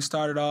 we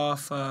started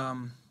off,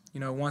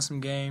 won some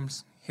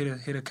games,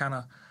 hit a kind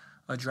of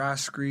a dry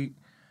streak.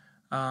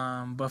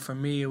 But for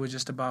me, it was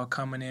just about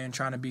coming in,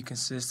 trying to be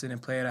consistent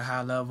and play at a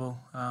high level.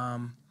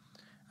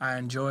 I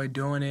enjoyed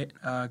doing it.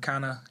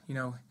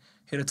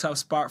 Hit a tough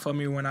spot for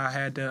me when I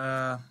had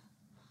to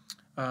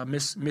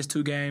miss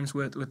 2 games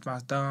with my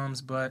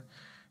thumbs. But,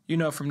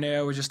 from there,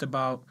 it was just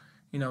about,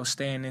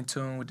 staying in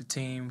tune with the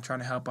team, trying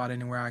to help out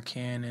anywhere I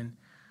can. And,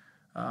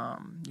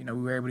 we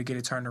were able to get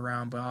it turned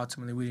around, but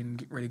ultimately we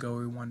didn't really go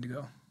where we wanted to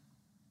go.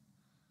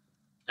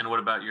 And what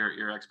about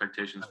your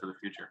expectations for the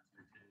future?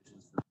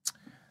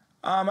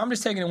 I'm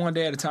just taking it one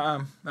day at a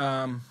time,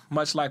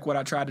 much like what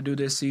I tried to do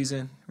this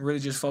season. Really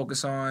just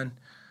focus on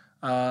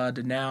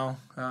the now,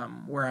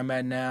 where I'm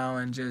at now,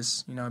 and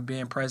just,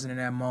 being present in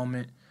that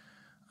moment.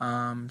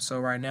 So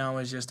right now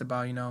it's just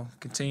about,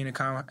 continuing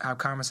to have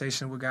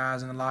conversations with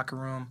guys in the locker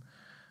room,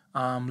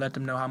 let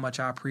them know how much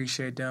I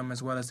appreciate them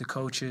as well as the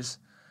coaches.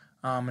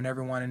 And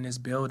everyone in this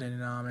building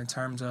in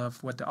terms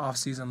of what the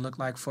offseason looked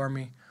like for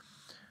me.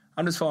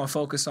 I'm just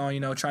focused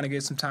on, trying to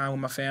get some time with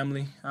my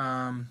family,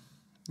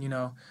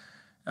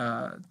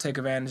 take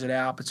advantage of the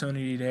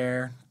opportunity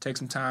there, take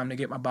some time to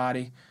get my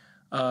body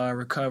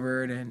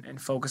recovered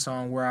and focus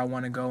on where I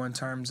want to go in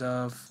terms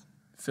of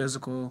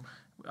physical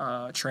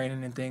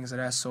training and things of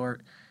that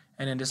sort,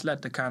 and then just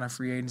let the kind of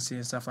free agency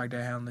and stuff like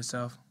that handle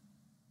itself.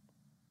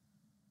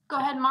 Go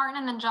ahead, Martin,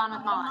 and then John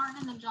McMullen.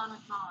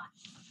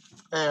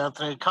 Hey,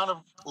 Anthony, kind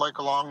of like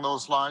along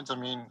those lines. I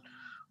mean,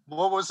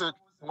 what was it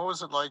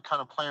like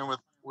kind of playing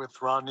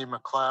with Rodney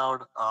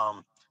McLeod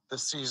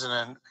this season?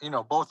 And, you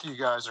know, both of you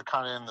guys are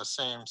kind of in the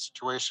same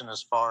situation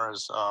as far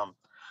as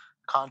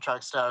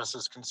contract status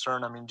is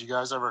concerned. I mean, do you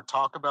guys ever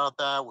talk about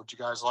that? Would you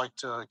guys like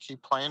to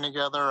keep playing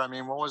together? I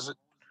mean, what was it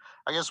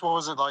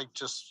like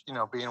just, you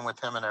know, being with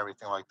him and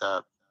everything like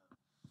that?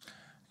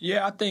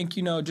 Yeah, I think,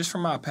 you know, just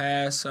from our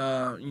past,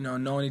 you know,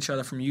 knowing each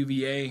other from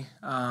UVA,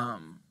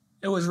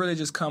 it was really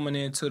just coming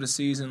into the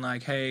season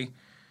like, hey,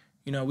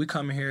 you know, we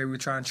come in here, we're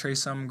trying to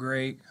trace something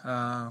great,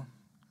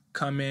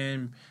 come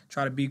in,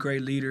 try to be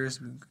great leaders,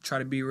 try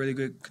to be really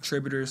good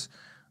contributors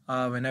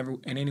in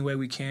any way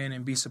we can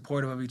and be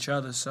supportive of each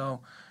other.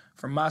 So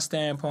from my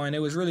standpoint, it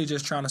was really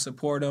just trying to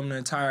support them the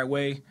entire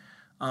way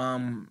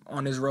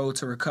on his road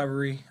to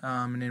recovery.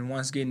 And then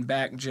once getting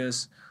back,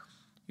 just,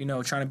 you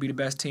know, trying to be the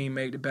best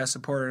teammate, the best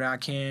supporter that I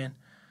can,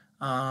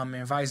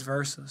 and vice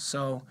versa.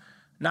 So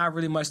not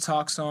really much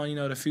talks on, you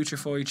know, the future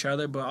for each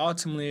other, but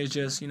ultimately it's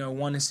just, you know,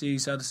 wanting to see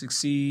each other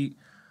succeed,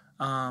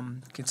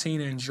 continue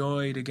to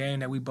enjoy the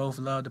game that we both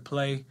love to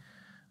play,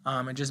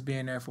 and just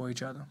being there for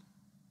each other.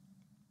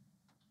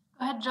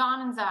 Go ahead,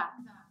 John and Zach.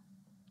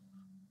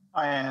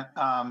 I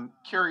am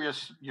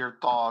curious your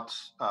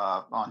thoughts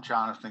on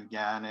Jonathan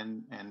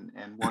Gannon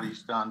and what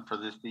he's done for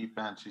this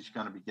defense. He's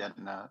going to be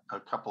getting a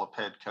couple of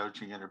head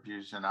coaching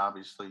interviews, and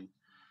obviously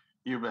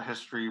you have a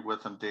history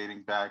with him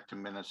dating back to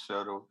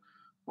Minnesota.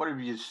 What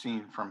have you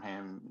seen from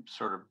him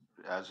sort of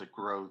as a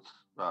growth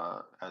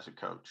as a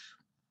coach?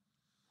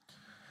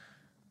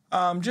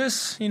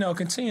 Just, you know,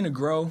 continue to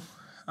grow,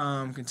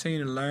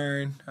 continue to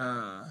learn,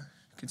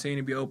 continue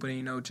to be open,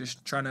 you know,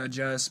 just trying to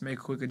adjust, make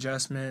quick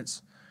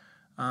adjustments,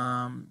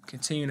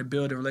 continue to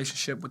build a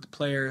relationship with the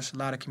players, a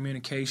lot of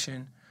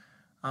communication.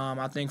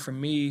 I think for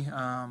me,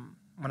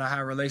 when I have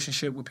a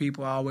relationship with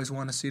people, I always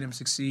want to see them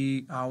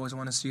succeed. I always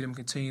want to see them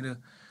continue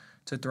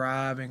to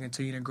thrive and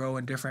continue to grow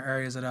in different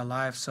areas of their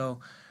life. So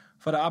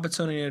for the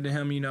opportunity to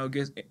him, you know,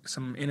 get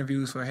some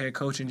interviews for head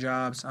coaching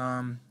jobs,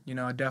 you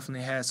know,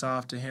 definitely hats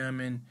off to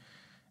him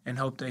and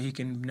hope that he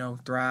can, you know,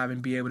 thrive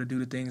and be able to do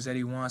the things that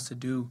he wants to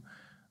do.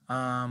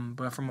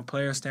 But from a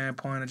player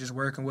standpoint, just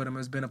working with him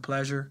has been a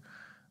pleasure.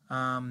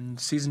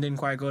 Season didn't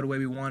quite go the way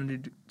we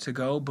wanted it to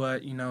go,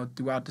 but, you know,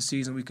 throughout the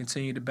season we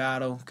continue to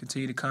battle,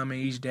 continue to come in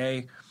each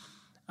day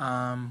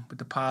with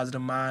the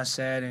positive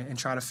mindset and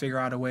try to figure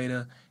out a way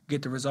to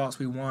get the results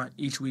we want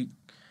each week.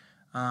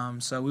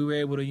 So we were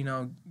able to, you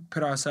know,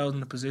 put ourselves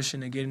in a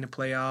position to get into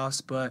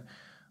playoffs, but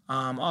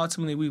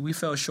ultimately we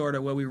fell short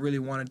of where we really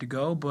wanted to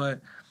go. But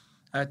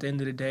at the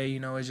end of the day, you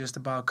know, it's just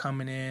about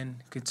coming in,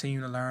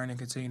 continue to learn, and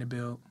continue to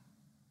build.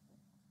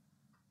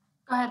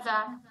 Go ahead,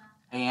 Zach.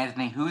 Hey,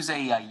 Anthony, who's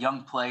a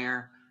young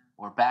player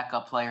or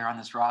backup player on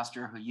this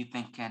roster who you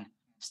think can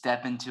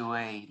step into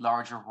a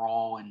larger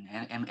role and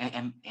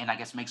I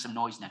guess make some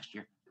noise next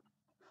year?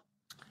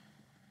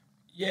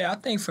 Yeah, I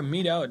think for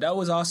me that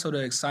was also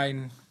the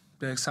exciting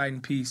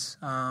piece.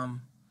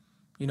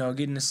 You know,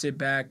 getting to sit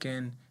back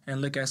and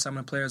look at some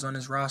of the players on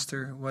this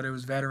roster, whether it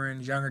was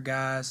veterans, younger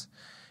guys,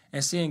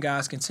 and seeing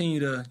guys continue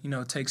to, you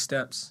know, take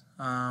steps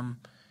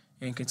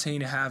and continue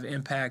to have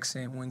impacts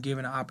and when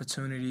given an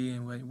opportunity,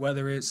 and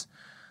whether it's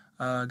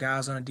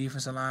guys on the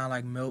defensive line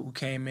like Milt, who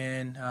came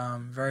in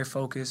very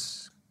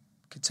focused,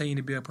 continue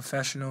to be a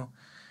professional,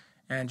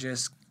 and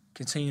just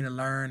continue to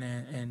learn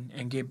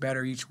and get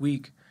better each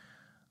week.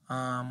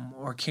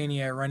 Or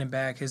Kenny at running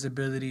back, his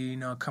ability, you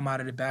know, come out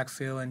of the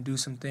backfield and do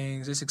some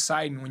things. It's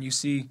exciting when you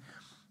see,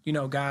 you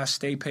know, guys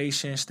stay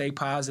patient, stay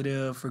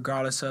positive,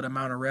 regardless of the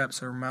amount of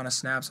reps or amount of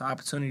snaps or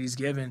opportunities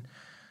given,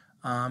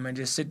 and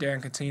just sit there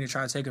and continue to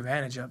try to take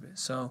advantage of it.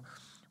 So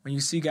when you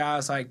see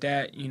guys like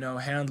that, you know,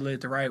 handle it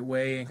the right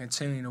way and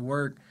continue to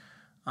work,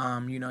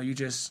 you know, you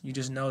just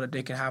know that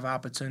they can have an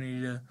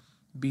opportunity to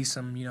be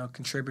some, you know,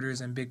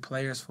 contributors and big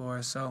players for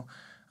us. So,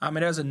 I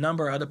mean, there's a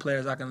number of other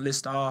players I can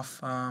list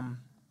off,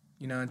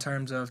 you know, in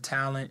terms of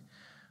talent,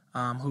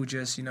 who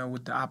just, you know,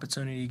 with the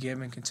opportunity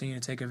given, continue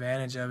to take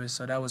advantage of it.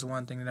 So that was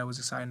one thing that was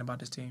exciting about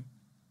this team.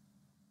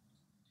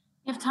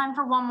 You have time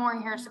for one more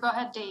here, so go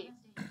ahead, Dave.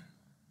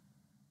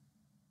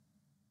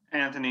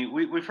 Anthony,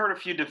 we've heard a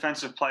few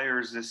defensive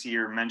players this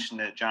year mention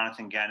that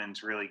Jonathan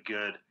Gannon's really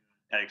good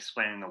at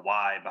explaining the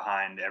why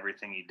behind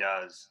everything he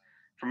does.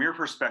 From your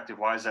perspective,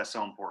 why is that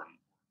so important?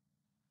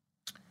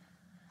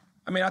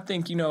 I mean, I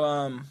think, you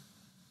know,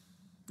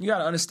 you got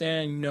to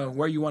understand, you know,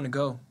 where you want to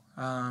go.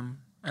 And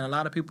a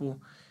lot of people,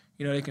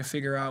 you know, they can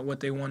figure out what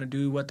they want to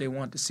do, what they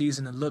want the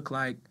season to look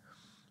like.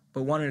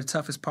 But one of the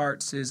toughest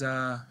parts is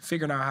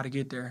figuring out how to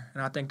get there.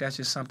 And I think that's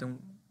just something,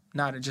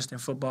 not just in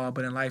football,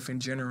 but in life in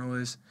general,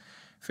 is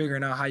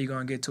figuring out how you're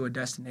going to get to a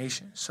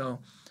destination. So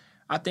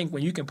I think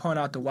when you can point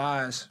out the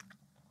whys,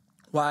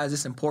 why is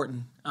this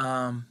important?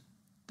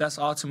 That's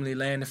ultimately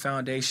laying the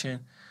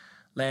foundation,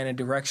 laying the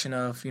direction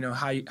of, you know,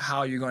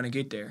 how you're going to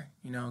get there,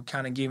 you know,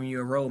 kind of giving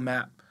you a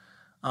roadmap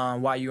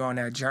while you're on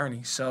that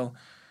journey. So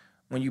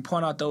when you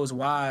point out those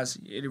whys,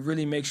 it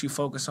really makes you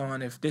focus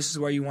on if this is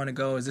where you want to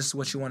go, is this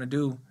what you want to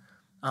do,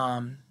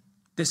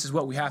 this is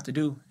what we have to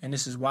do, and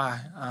this is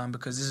why,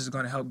 because this is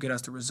going to help get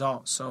us the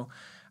results. So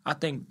I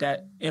think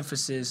that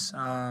emphasis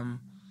and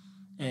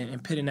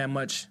putting that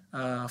much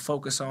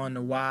focus on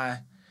the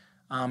why,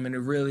 and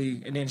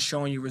then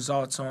showing you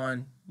results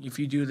on if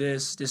you do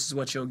this, this is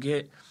what you'll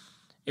get.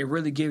 It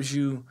really gives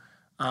you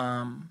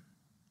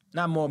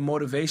not more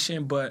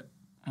motivation, but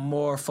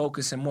more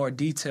focus and more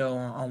detail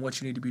on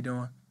what you need to be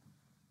doing.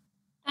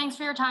 Thanks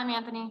for your time,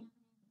 Anthony.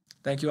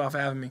 Thank you all for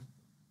having me.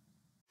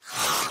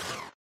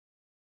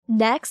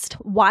 Next,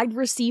 wide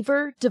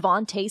receiver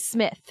Devontae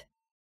Smith.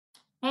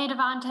 Hey,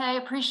 Devontae,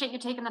 appreciate you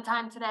taking the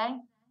time today.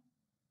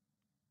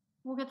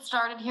 We'll get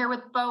started here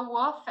with Bo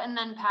Wolf and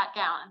then Pat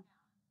Gallen.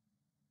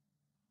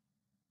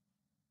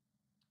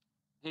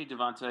 Hey,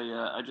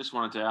 Devontae, I just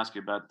wanted to ask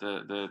you about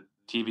the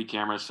TV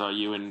camera. Saw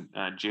you and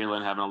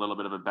Jalen having a little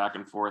bit of a back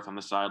and forth on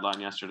the sideline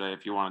yesterday.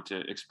 If you wanted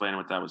to explain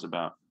what that was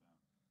about.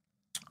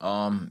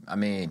 I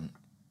mean,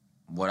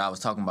 what I was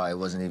talking about, it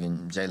wasn't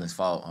even Jalen's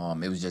fault.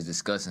 It was just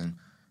discussing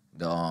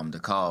the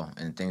call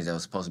and things that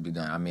was supposed to be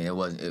done. I mean, it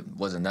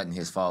wasn't nothing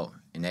his fault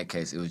in that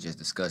case. It was just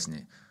discussing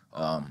it.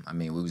 I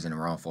mean, we was in the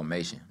wrong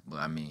formation, but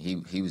I mean,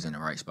 he was in the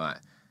right spot.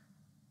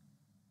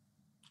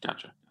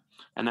 Gotcha.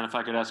 And then if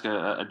I could ask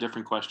a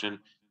different question,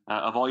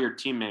 of all your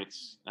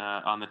teammates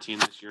on the team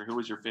this year, who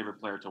was your favorite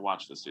player to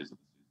watch this season?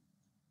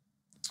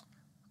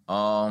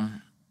 I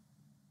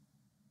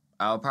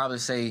would probably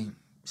say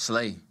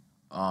Slay,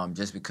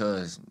 just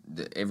because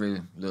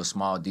every little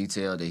small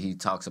detail that he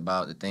talks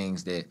about, the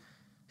things that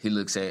he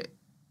looks at,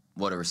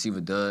 what a receiver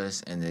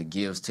does, and it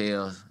gives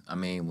tells. I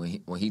mean,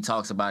 when he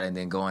talks about it and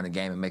then go in the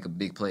game and make a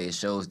big play, it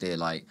shows that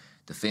like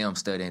the film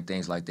study and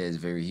things like that is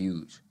very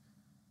huge.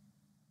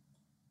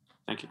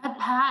 Thank you.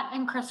 Pat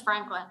and Chris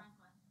Franklin.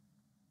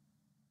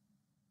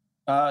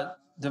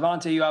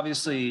 Devontae, you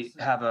obviously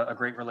have a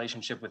great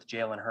relationship with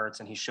Jalen Hurts,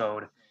 and he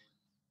showed,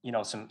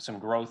 some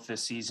growth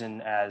this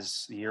season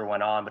as the year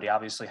went on, but he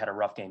obviously had a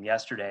rough game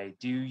yesterday.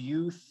 Do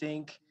you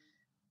think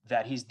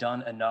that he's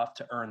done enough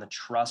to earn the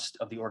trust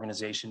of the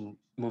organization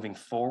moving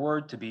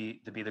forward to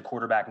be the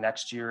quarterback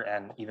next year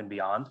and even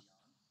beyond?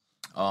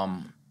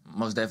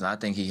 Most definitely. I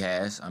think he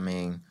has. I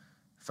mean,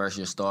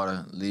 first-year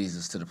starter leads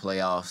us to the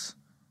playoffs,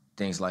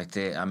 things like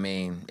that. I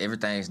mean,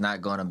 everything's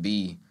not going to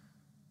be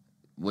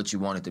what you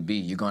want it to be.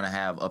 You're going to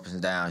have ups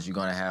and downs. You're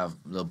going to have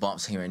little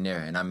bumps here and there.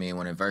 And, I mean,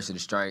 when adversity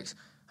strikes,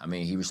 I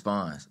mean, he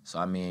responds. So,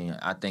 I mean,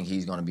 I think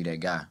he's going to be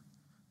that guy.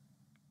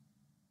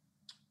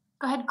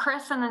 Go ahead,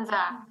 Chris, and then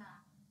Zach.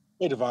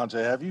 Hey,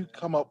 Devontae, have you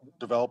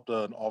developed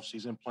an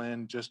off-season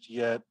plan just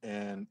yet?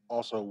 And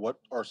also, what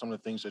are some of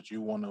the things that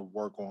you want to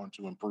work on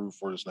to improve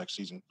for this next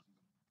season?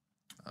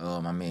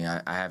 I mean,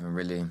 I haven't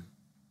really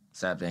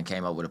sat there and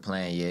came up with a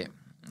plan yet.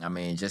 I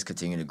mean, just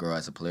continue to grow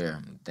as a player.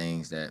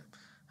 Things that,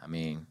 I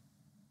mean,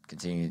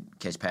 continue to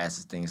catch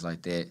passes, things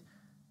like that.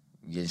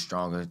 Getting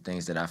stronger,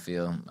 things that I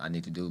feel I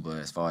need to do. But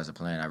as far as a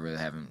plan, I really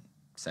haven't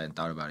sat and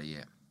thought about it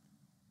yet.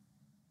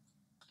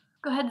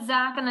 Go ahead,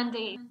 Zach, and then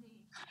Dave.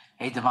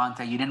 Hey,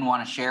 Devontae, you didn't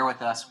want to share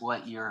with us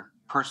what your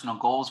personal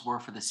goals were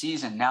for the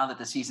season. Now that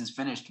the season's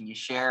finished, can you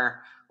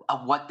share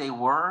what they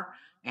were,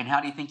 and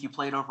how do you think you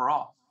played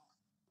overall?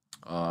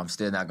 I'm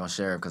still not going to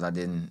share it because I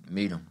didn't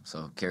meet them.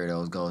 So carry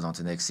those goals on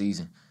to next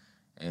season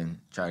and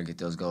try to get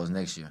those goals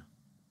next year.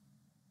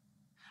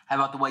 How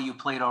about the way you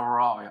played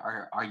overall?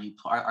 Are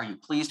you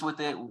pleased with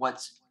it?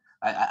 What's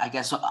I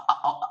guess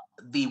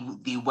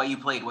the way you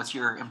played? What's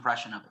your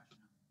impression of it?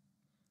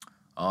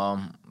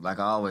 Like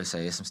I always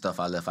say, it's some stuff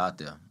I left out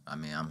there. I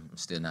mean, I'm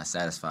still not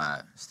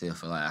satisfied. Still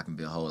feel like I can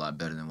be a whole lot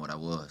better than what I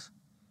was.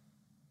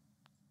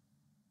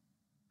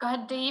 Go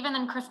ahead, Dave, and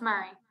then Chris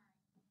Murray.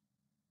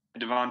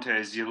 Devontae,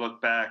 as you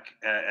look back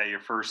at your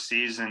first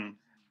season,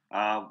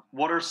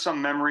 what are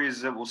some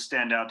memories that will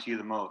stand out to you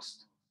the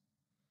most?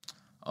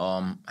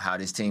 How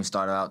this team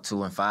started out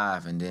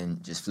 2-5 and then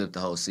just flipped the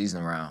whole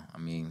season around. I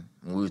mean,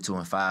 when we were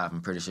 2-5,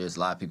 I'm pretty sure there's a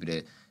lot of people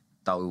that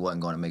thought we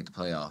wasn't going to make the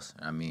playoffs.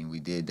 I mean, we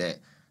did that.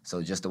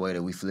 So just the way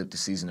that we flipped the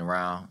season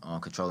around,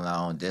 controlling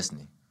our own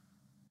destiny.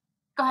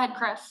 Go ahead,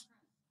 Chris.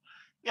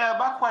 Yeah,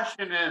 my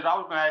question is, I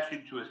was going to ask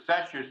you to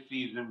assess your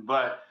season,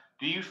 but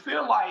do you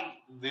feel like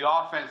the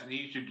offense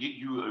needs to get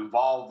you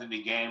involved in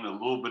the game a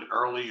little bit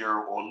earlier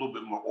or a little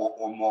bit more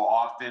or more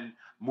often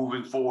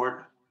moving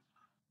forward?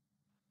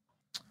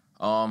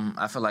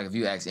 I feel like if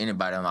you ask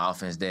anybody on the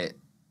offense, that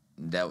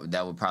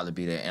would probably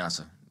be their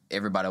answer.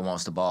 Everybody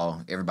wants the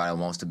ball. Everybody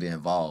wants to be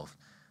involved.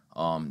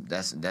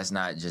 That's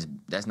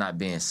not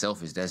being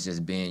selfish. That's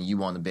just being, you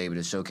want to be able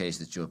to showcase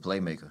that you're a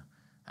playmaker.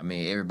 I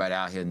mean, everybody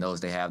out here knows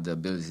they have the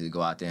ability to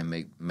go out there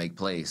and make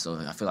plays. So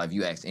I feel like if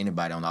you ask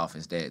anybody on the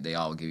offense, they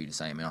all give you the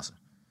same answer.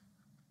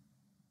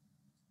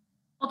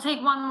 We'll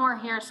take one more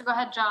here. So go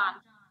ahead, John.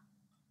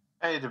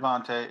 Hey,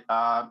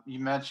 Devontae, you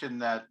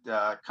mentioned that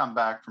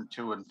comeback from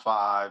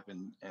 2-5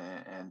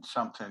 and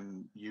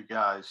something you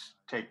guys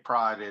take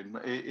pride in,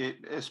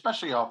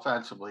 especially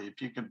offensively.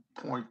 If you could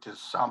point to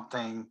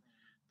something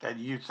that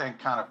you think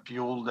kind of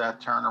fueled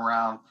that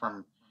turnaround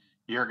from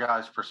your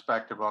guys'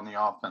 perspective on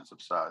the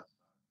offensive side?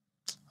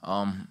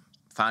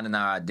 Finding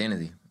our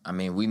identity. I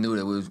mean, we knew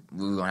that we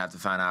were going to have to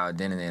find our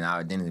identity, and our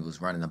identity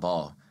was running the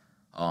ball.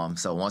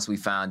 So once we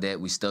found that,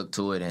 we stuck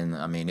to it, and,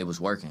 I mean, it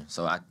was working.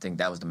 So I think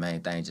that was the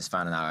main thing, just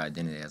finding our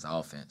identity as an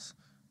offense.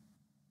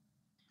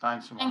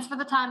 Thanks. Thanks for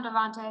the time,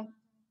 Devontae.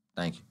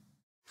 Thank you.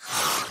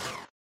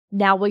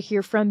 Now we'll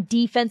hear from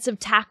defensive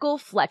tackle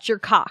Fletcher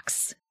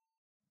Cox.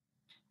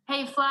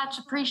 Hey, Fletch,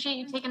 appreciate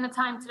you taking the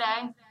time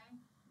today.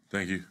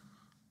 Thank you.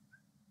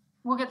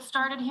 We'll get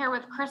started here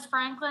with Chris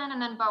Franklin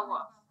and then Bo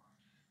Wolf.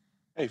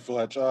 Hey,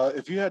 Fletch,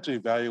 if you had to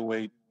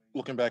evaluate,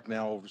 looking back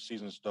now over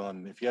season's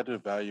done, if you had to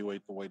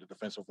evaluate the way the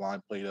defensive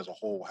line played as a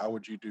whole, how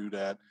would you do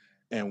that?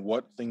 And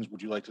what things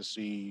would you like to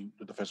see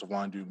the defensive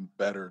line do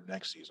better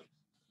next season?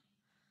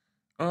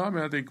 I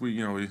mean, I think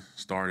we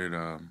started,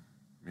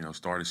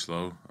 started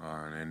slow,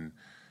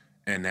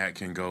 and that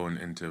can go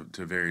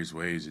into various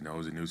ways. It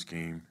was a new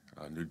scheme,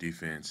 new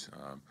defense.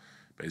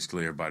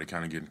 Basically, everybody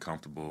kind of getting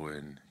comfortable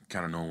and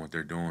kind of knowing what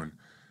they're doing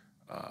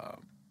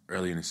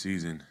early in the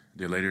season.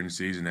 Then later in the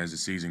season, as the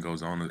season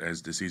goes on,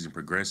 as the season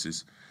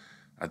progresses,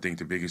 I think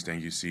the biggest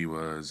thing you see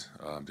was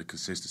the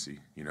consistency.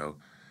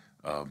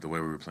 The way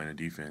we were playing the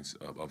defense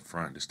up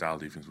front, the style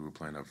of defense we were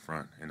playing up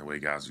front, and the way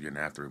guys were getting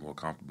after it more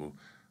comfortable.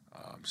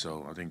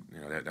 So I think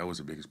that was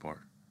the biggest part.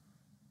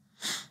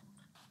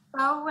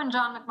 Bo and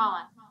John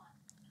McMullen.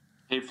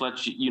 Hey,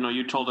 Fletch,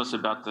 you told us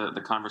about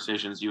the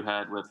conversations you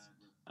had with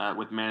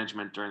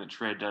management during the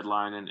trade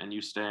deadline and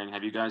you staying.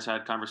 Have you guys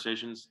had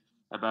conversations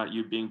about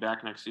you being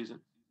back next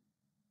season?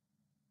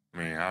 I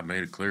mean, I've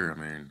made it clear. I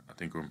mean, I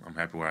think I'm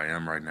happy where I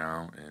am right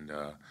now. And,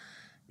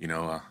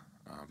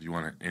 if you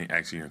want to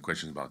ask any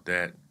questions about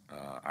that,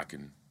 I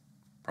can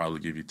probably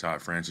give you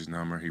Todd Francis'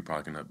 number. He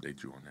probably can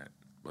update you on that.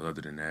 But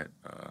other than that,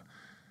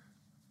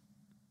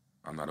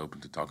 I'm not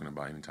open to talking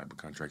about any type of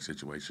contract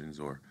situations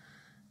or,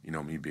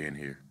 me being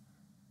here.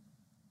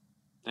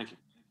 Thank you.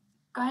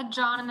 Go ahead,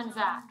 John, and then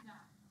Zach.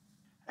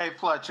 Hey,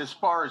 Fletch, as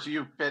far as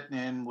you fitting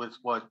in with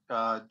what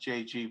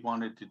JG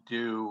wanted to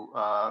do,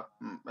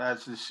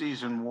 as the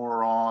season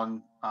wore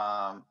on,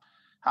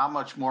 how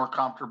much more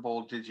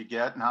comfortable did you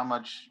get, and how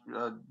much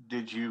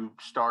did you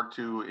start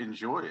to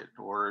enjoy it,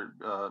 or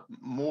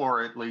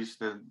more at least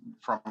than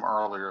from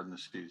earlier in the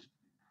season?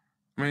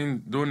 I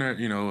mean, doing that,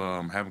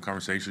 having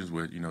conversations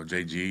with,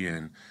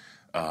 JG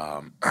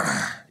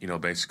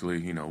and,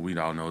 basically, we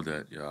all know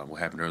that what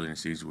happened early in the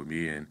season with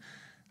me and,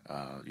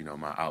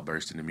 my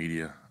outburst in the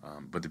media.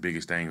 But the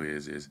biggest thing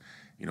is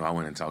I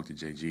went and talked to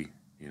JG,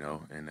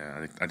 and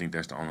I think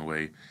that's the only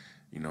way,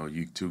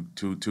 you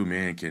two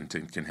men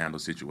can handle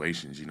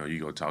situations. You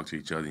go talk to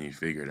each other and you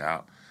figure it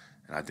out.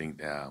 And I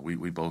think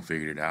we both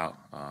figured it out.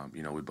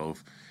 We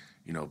both,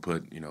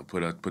 put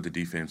the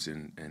defense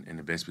in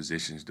the best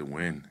positions to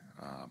win.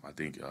 I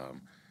think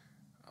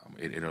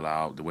it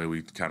allowed the way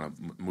we kind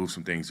of moved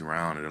some things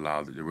around. It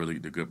allowed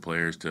the good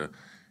players to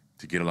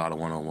get a lot of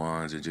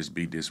one-on-ones and just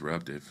be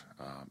disruptive.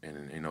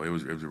 And it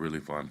was really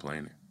fun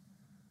playing it.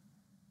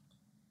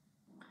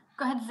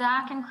 Go ahead,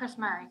 Zach and Chris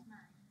Murray.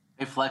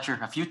 Hey, Fletcher,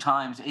 a few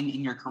times in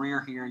your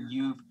career here,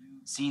 you've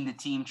seen the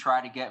team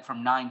try to get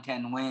from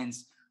 9-10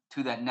 wins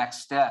to that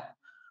next step.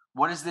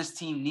 What does this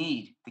team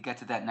need to get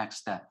to that next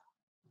step?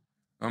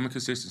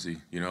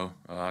 Consistency.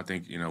 I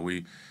think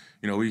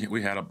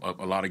we had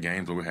a lot of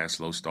games where we had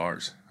slow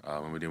starts,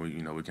 and then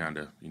we kind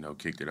of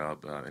kicked it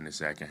up in the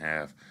second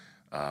half.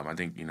 I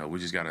think we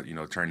just got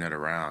to turn that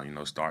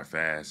around. Start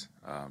fast.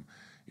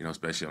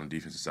 Especially on the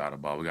defensive side of the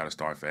ball, we got to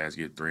start fast,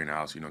 get 3 and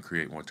outs.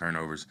 Create more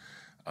turnovers,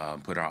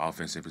 put our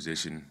offense in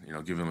position.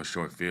 Give them a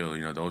short field.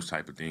 Those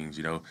type of things.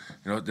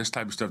 This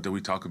type of stuff that we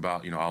talk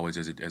about. Always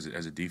as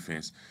a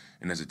defense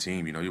and as a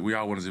team. We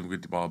all want to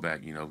get the ball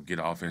back. Get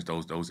the offense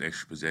those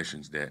extra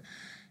possessions that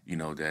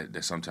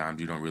that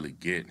sometimes you don't really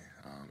get.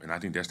 And I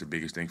think that's the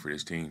biggest thing for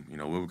this team. We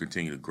will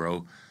continue to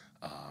grow.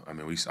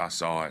 I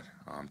saw it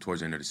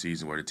towards the end of the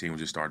season where the team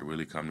just started to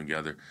really come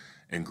together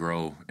and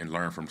grow and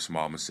learn from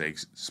small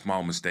mistakes,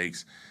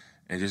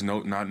 and just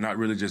not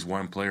really just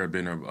one player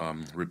being a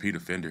repeat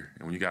offender.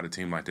 And when you got a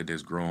team like that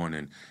that's growing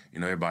and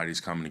everybody's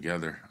coming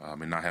together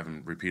and not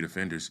having repeat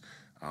offenders,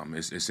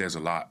 it says a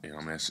lot.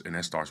 And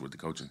that starts with the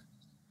coaching.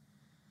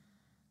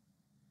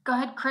 Go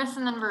ahead, Chris,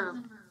 and then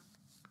Rube.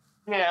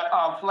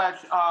 Yeah,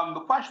 Fletch.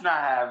 The question I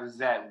have is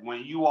that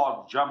when you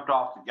all jumped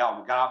off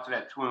got off to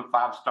that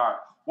 2-5 start,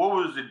 what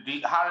was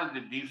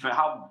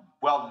how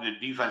well did the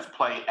defense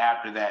play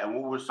after that, and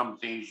what were some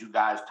things you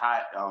guys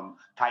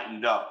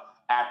tightened up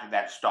after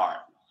that start?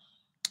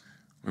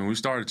 When we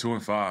started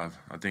 2-5,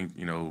 I think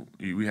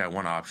we had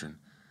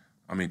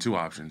two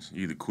options: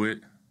 you either quit,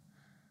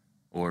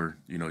 or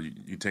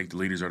you take the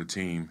leaders of the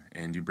team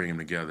and you bring them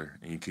together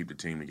and you keep the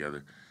team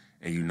together,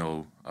 and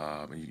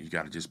you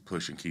got to just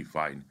push and keep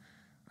fighting.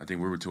 I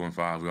think we were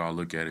 2-5. We all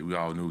look at it. We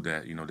all knew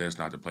that that's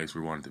not the place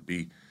we wanted to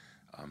be.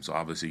 So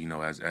obviously,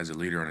 as a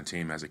leader on the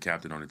team, as a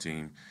captain on the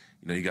team,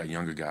 you got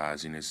younger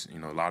guys, and it's a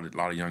lot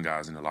of young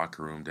guys in the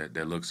locker room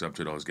that looks up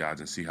to those guys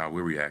and see how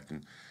we're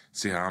reacting,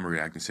 see how I'm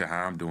reacting, see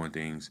how I'm doing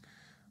things.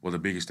 Well, the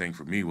biggest thing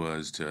for me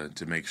was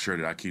to make sure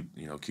that I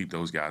keep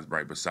those guys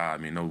right beside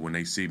me. When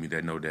they see me,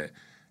 they know that,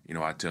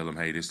 I tell them,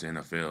 hey, this is the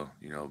NFL.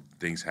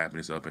 Things happen.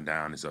 It's up and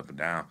down. It's up and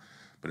down.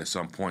 But at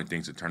some point,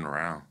 things will turn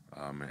around.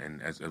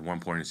 And at one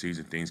point in the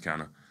season, things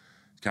kind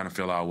of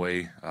fell our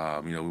way.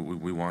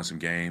 We won some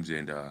games,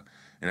 and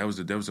that was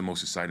the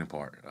most exciting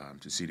part,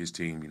 to see this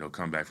team,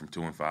 come back from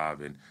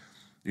 2-5 and,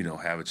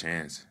 have a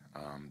chance.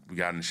 We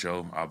got in the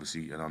show,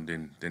 obviously, and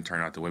didn't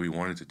turn out the way we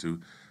wanted it to.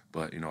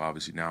 But,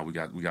 obviously now we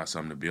got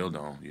something to build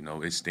on.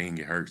 It stings,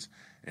 it hurts.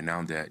 And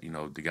now that,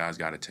 the guys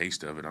got a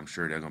taste of it, I'm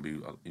sure they're going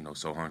to be,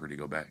 so hungry to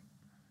go back.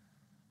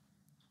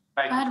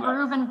 Go ahead,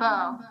 Ruben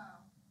Bo.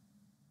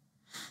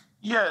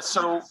 Yeah,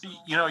 so,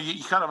 you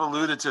kind of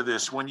alluded to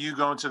this. When you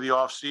go into the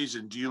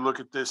offseason, do you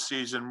look at this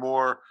season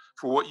more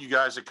for what you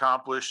guys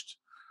accomplished,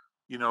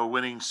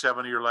 winning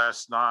 7 of your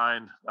last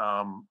 9,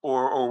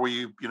 or will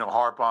you,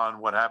 harp on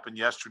what happened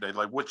yesterday?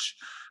 Like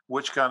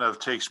which kind of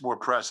takes more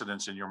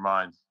precedence in your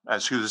mind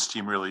as who this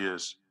team really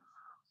is?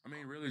 I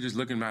mean, really just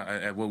looking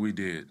at what we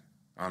did,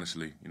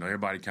 honestly.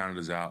 Everybody counted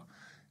us out.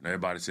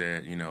 Everybody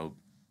said,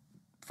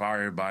 fire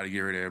everybody, get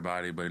rid of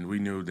everybody. But we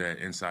knew that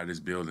inside this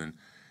building,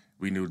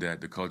 we knew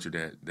that the culture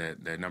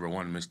that number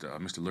one,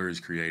 Mr. Lurie's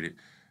created,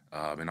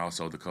 and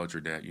also the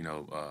culture that,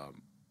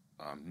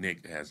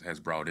 Nick has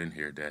brought in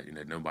here,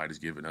 that, nobody's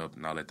giving up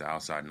and all that the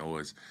outside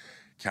noise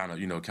kind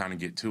of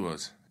get to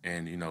us.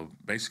 And,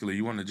 basically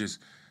you want to just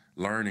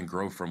learn and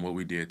grow from what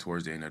we did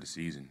towards the end of the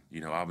season.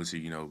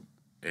 Obviously,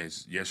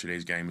 as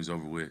yesterday's game is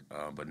over with,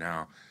 but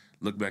now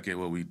look back at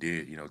what we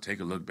did.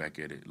 Take a look back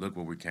at it. Look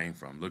where we came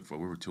from. We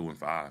were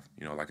 2-5.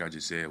 Like I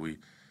just said, we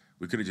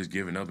could have just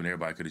given up and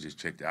everybody could have just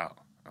checked out.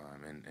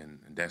 And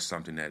that's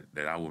something that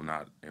I will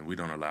not, and we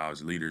don't allow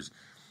as leaders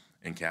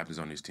and captains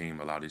on this team,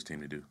 allow this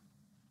team to do.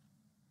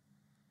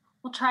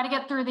 We'll try to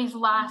get through these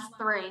last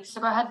 3.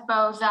 So go ahead,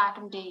 Bo, Zach,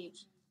 and Dave.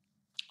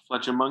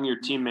 Fletch, among your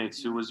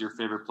teammates, who was your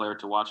favorite player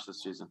to watch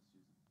this season?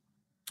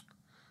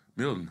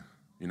 Milton.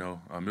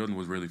 Milton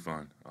was really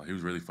fun. He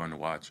was really fun to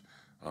watch.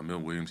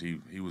 Milton Williams,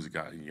 he was a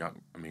guy,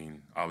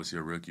 obviously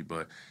a rookie,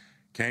 but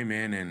came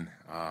in and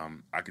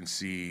I can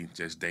see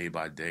just day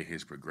by day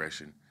his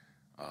progression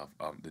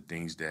of the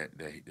things that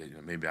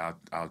maybe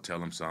I'll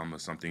tell him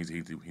some things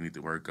he need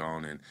to work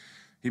on. And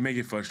he may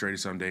get frustrated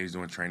some days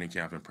doing training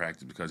camp and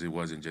practice because it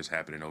wasn't just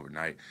happening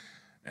overnight.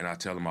 And I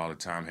tell him all the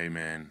time, hey,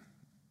 man,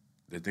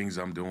 the things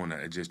I'm doing,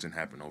 it just didn't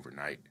happen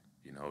overnight.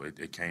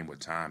 It came with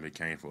time. It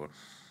came from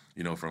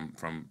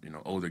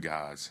older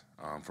guys,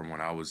 from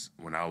when I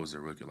was a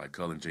rookie, like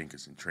Cullen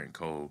Jenkins and Trent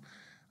Cole,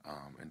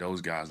 and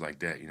those guys like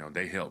that.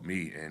 They helped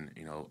me, and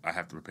I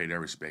have to pay their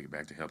respect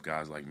back to help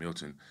guys like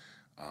Milton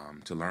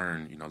to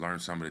learn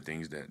some of the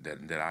things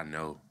that I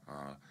know,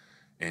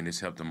 and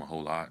it's helped them a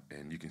whole lot.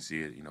 And you can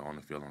see it, on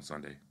the field on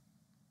Sunday.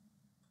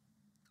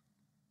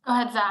 Go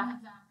ahead, Zach.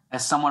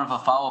 As somewhat of a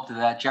follow-up to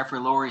that, Jeffrey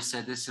Lurie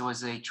said this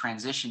was a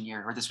transition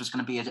year, or this was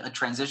going to be a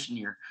transition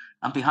year.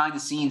 Behind the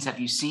scenes, have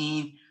you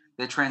seen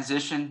the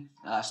transition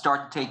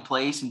start to take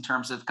place in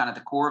terms of kind of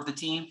the core of the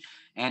team?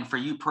 And for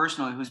you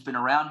personally, who's been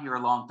around here a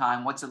long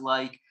time, what's it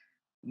like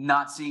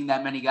not seeing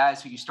that many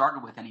guys who you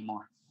started with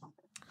anymore?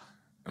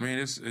 I mean,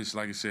 it's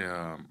like I said.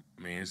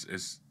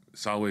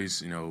 It's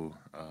always,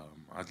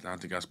 I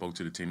think I spoke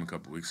to the team a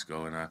couple weeks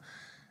ago, and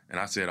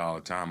I say it all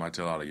the time. I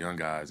tell all the young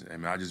guys,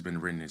 I just been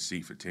renting this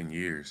seat for 10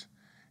 years.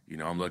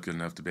 I'm lucky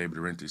enough to be able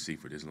to rent this seat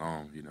for this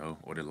long,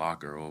 or the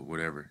locker or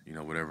whatever,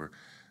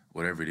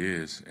 whatever it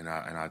is. And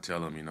I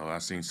tell them,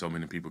 I've seen so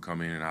many people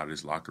come in and out of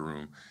this locker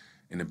room.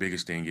 And the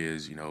biggest thing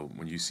is,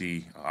 when you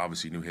see,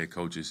 obviously, new head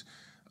coaches,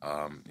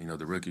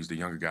 the rookies, the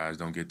younger guys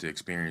don't get to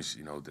experience,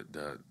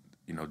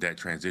 that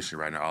transition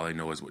right now. All they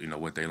know is,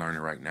 what they're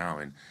learning right now.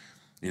 And,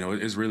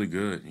 it's really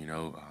good.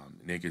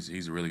 Nick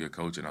he's a really good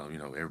coach, and,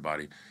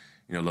 everybody,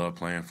 love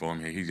playing for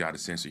him. He's got a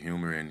sense of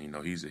humor, and,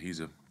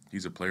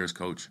 he's a player's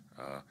coach.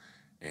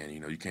 And,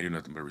 you can't do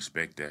nothing but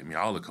respect that.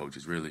 All the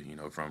coaches really,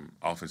 from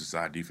offensive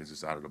side, defensive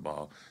side of the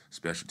ball,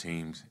 special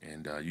teams.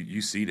 And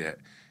you see that,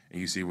 and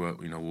you see what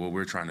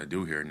we're trying to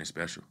do here in this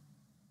special.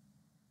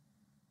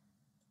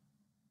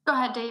 Go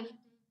ahead, Dave.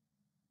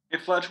 Hey,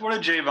 Fletch, what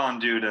did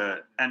Javon do to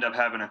end up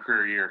having a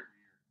career year?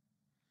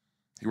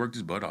 He worked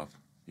his butt off.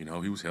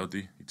 He was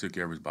healthy. He took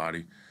care of his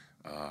body.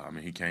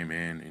 He came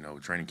in,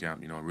 training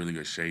camp, in really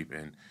good shape.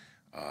 And,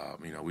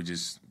 we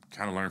just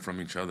kind of learned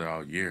from each other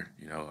all year.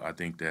 I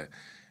think that,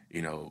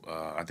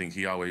 I think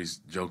he always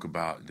joke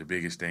about the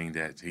biggest thing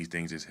that he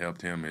thinks has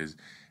helped him is,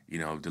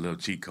 the little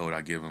cheat code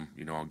I give him,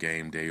 on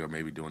game day or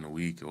maybe during the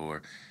week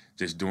or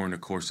just during the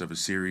course of a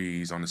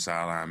series on the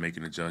sideline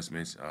making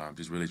adjustments,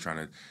 just really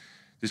trying to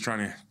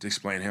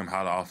explain to him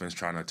how the offense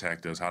trying to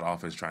attack us, how the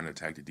offense trying to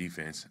attack the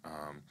defense.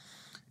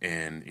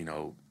 And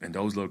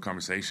those little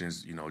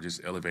conversations,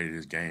 just elevated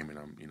his game, and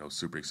I'm,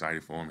 super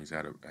excited for him. He's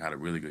had a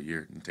really good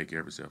year and take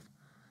care of himself.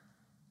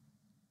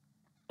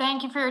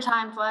 Thank you for your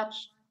time,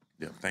 Fletch.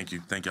 Yeah, thank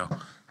you. Thank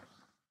y'all.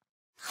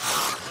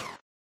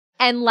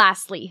 And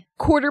lastly,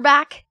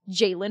 quarterback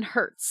Jalen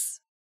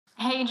Hurts.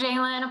 Hey,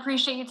 Jalen,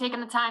 appreciate you taking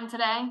the time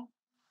today.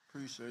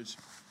 Appreciate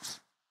you.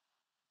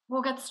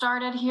 We'll get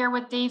started here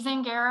with Dave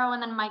Zangaro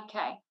and then Mike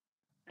Kay.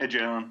 Hey,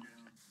 Jalen.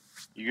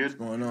 You good? What's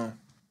going on?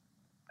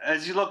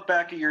 As you look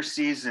back at your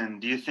season,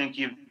 do you think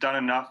you've done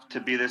enough to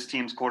be this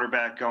team's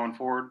quarterback going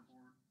forward?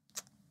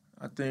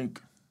 I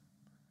think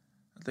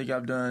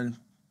I've done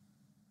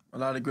a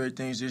lot of great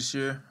things this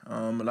year,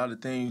 a lot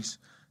of things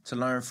to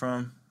learn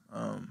from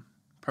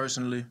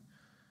personally.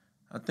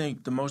 I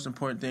think the most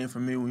important thing for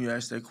me when you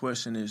ask that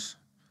question is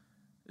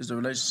the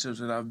relationships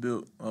that I've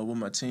built with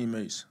my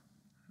teammates.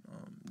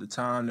 The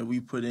time that we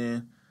put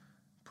in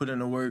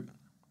the work,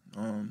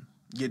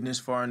 getting this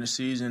far in the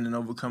season and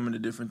overcoming the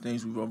different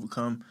things we've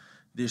overcome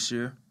this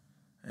year,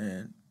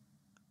 and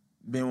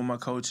being with my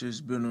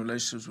coaches, building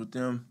relationships with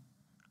them,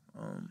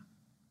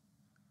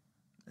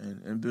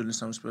 and building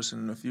something special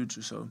in the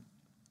future. So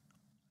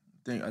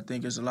I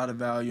think there's a lot of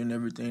value in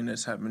everything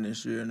that's happening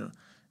this year, and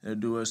it'll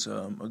do us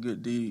a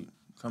good deed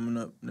coming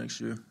up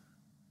next year.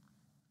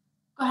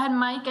 Go ahead,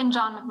 Mike and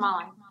John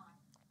McMullen.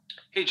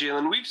 Hey,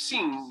 Jalen, we've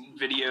seen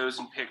videos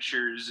and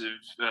pictures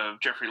of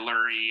Jeffrey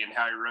Lurie and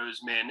Howie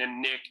Roseman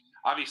and Nick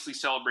obviously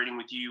celebrating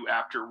with you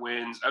after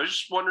wins. I was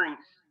just wondering,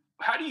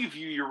 how do you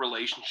view your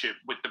relationship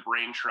with the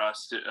brain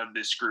trust of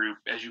this group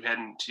as you head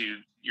into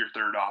your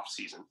third off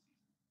season?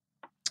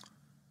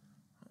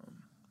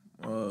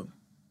 I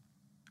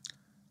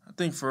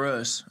think for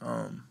us,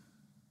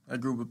 a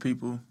group of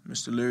people,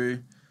 Mr.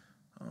 Leary,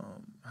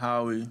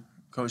 Howie,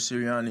 Coach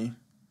Sirianni,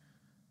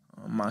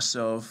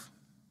 myself,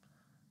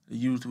 the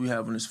youth we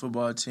have on this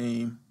football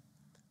team,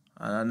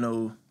 I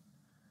know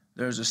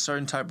there's a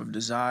certain type of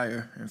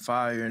desire and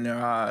fire in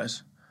their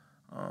eyes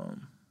of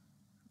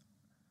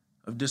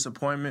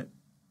disappointment,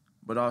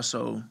 but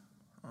also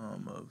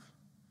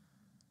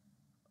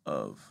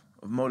of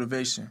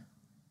motivation,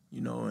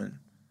 and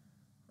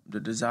the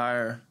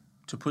desire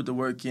to put the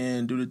work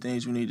in, do the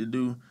things we need to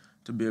do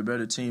to be a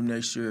better team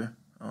next year.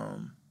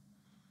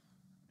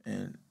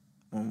 And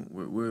when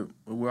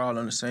we're all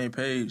on the same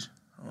page,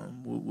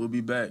 we'll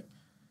be back,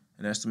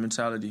 and that's the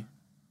mentality.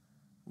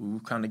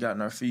 We've kind of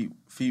gotten our feet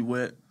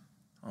wet,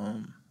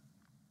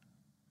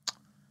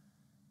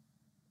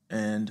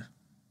 and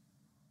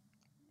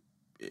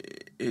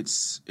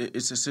it's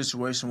a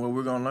situation where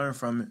we're gonna learn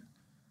from it.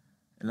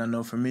 And I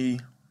know for me,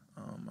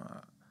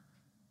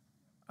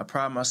 I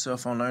pride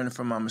myself on learning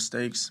from my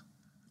mistakes.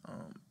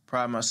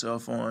 Pride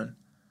myself on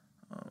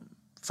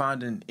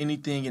finding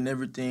anything and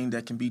everything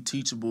that can be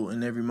teachable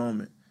in every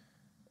moment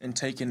and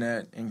taking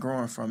that and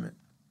growing from it.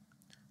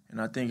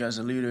 And I think as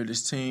a leader of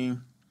this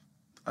team,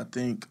 I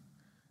think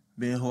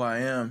being who I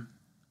am,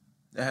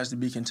 that has to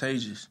be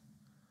contagious.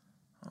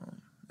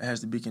 It has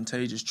to be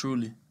contagious,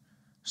 truly.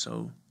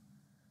 So,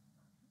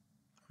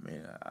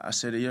 I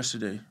said it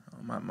yesterday.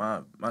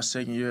 My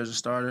second year as a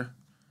starter,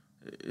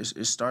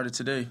 it started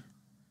today.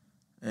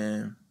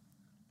 And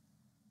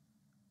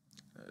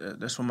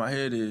that's where my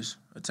head is,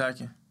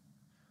 attacking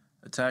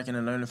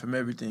and learning from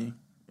everything,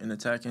 and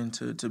attacking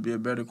to be a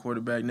better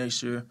quarterback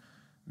next year,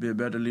 be a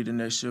better leader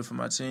next year for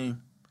my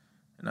team.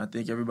 And I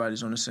think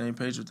everybody's on the same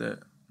page with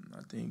that.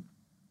 I think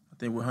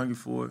we're hungry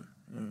for it.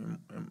 And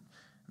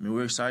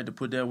we're excited to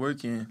put that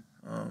work in.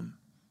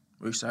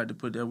 We're excited to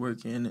put that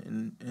work in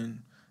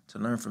and to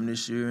learn from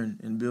this year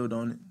and build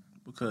on it,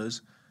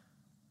 because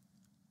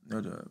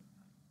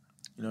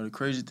the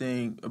crazy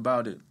thing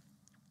about it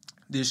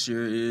this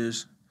year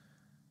is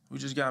we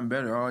just gotten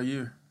better all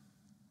year.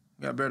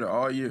 We got better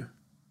all year.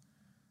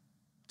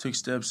 Took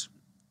steps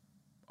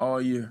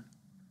all year.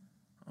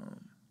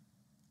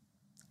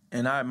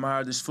 And I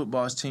admire this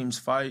football team's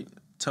fight,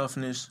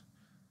 toughness,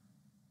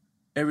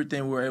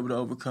 everything we're able to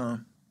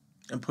overcome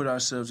and put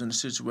ourselves in the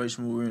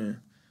situation we're in.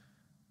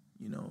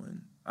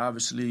 And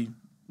obviously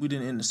we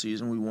didn't end the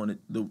season we wanted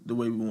the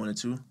way we wanted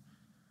to.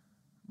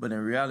 But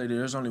in reality,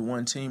 there's only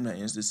one team that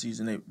ends the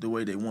season the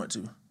way they want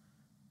to.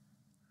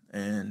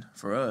 And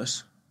for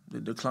us,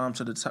 the climb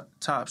to the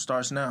top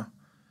starts now,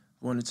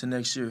 going into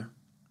next year.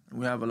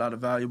 We have a lot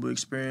of valuable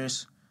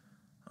experience,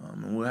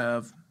 and we'll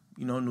have,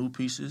 new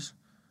pieces,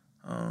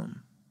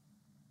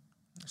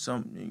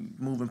 some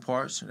moving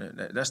parts.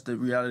 That's the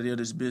reality of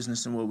this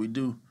business and what we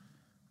do.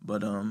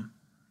 But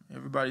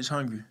everybody's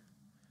hungry.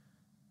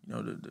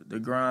 The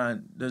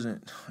grind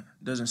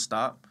doesn't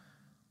stop.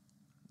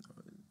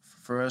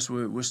 For us,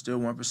 we're still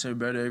 1%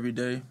 better every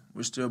day.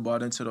 We're still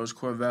bought into those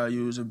core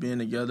values of being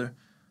together,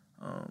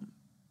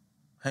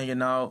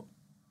 hanging out,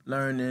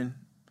 learning,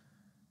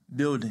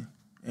 building,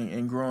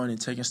 and growing and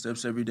taking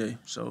steps every day.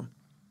 So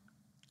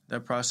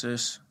that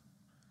process,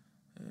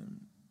 and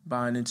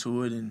buying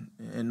into it and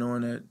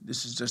knowing that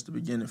this is just the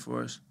beginning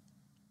for us.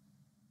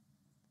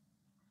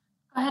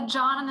 Go ahead,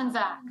 John, and then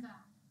Zach.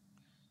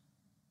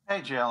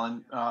 Hey,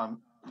 Jalen,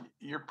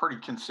 you're pretty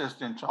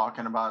consistent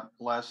talking about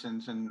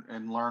lessons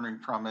and learning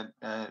from it,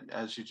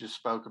 as you just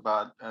spoke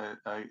about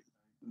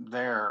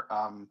there.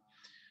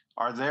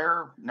 Are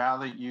there, now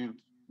that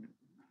you've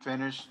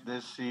finished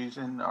this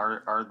season,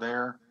 are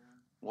there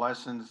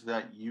lessons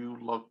that you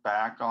look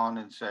back on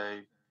and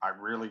say, I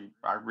really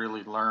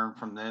learned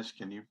from this?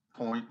 Can you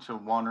point to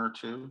one or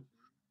two?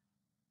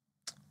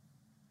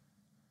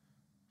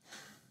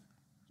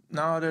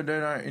 No,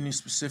 there aren't any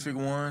specific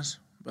ones,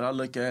 but I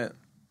look at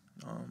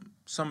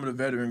some of the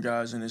veteran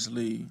guys in this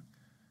league,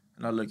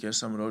 and I look at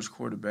some of those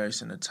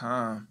quarterbacks and the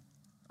time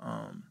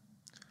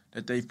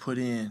that they've put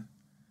in,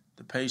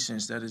 the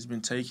patience that has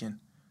been taken,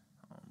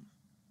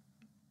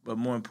 but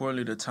more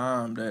importantly, the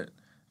time that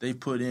they've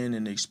put in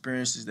and the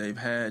experiences they've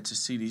had to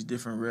see these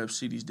different reps,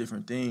 see these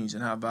different things,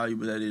 and how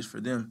valuable that is for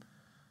them.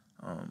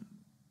 And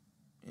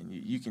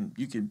you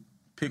can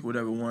pick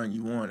whatever one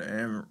you want,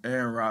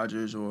 Aaron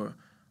Rodgers or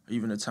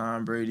even a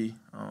Tom Brady,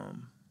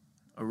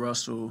 a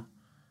Russell.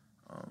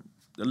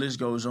 The list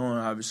goes on,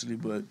 obviously,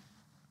 but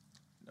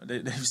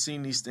they've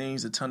seen these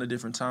things a ton of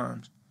different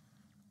times.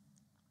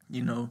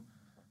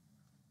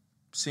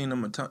 Seen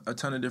them a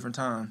ton of different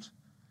times.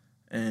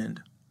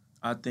 And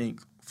I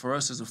think for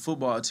us as a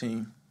football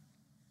team,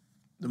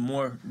 the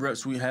more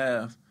reps we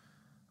have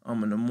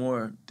and the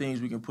more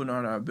things we can put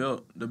on our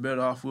belt, the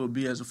better off we'll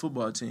be as a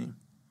football team.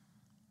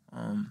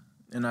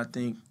 And I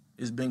think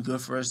it's been good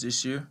for us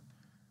this year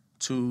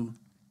to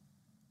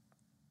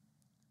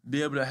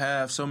be able to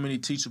have so many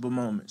teachable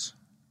moments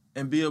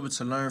and be able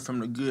to learn from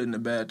the good and the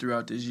bad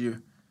throughout this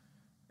year.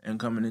 And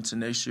coming into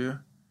next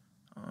year,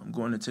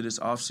 going into this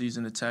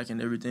offseason,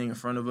 attacking everything in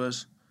front of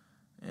us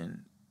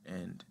and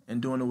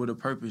doing it with a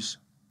purpose,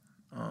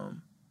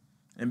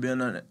 and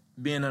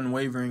being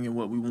unwavering in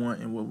what we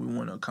want and what we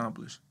want to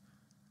accomplish.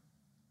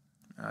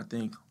 I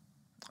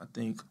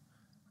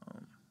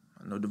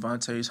know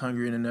Devontae is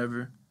hungrier than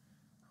ever.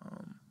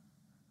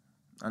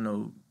 I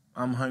know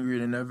I'm hungrier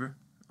than ever.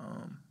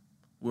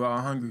 We're all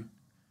hungry,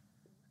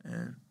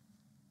 and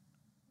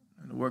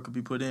the work will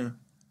be put in.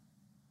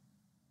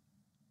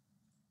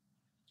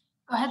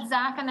 Go ahead,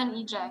 Zach, and then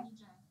EJ.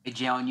 Hey,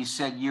 Jalen, you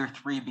said year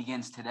 3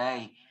 begins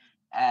today.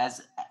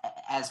 As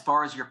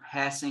far as your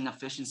passing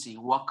efficiency,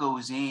 what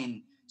goes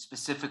in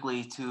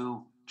specifically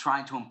to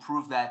trying to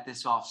improve that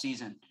this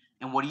offseason?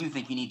 And what do you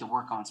think you need to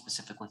work on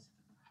specifically?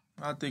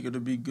 I think it'll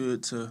be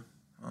good to,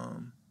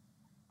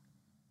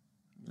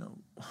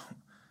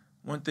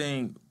 one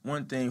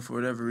thing for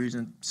whatever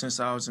reason, since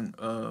I was in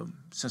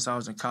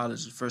college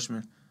as a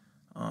freshman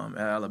at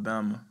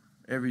Alabama,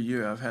 every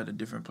year I've had a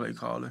different play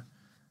caller.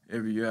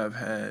 Every year I've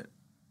had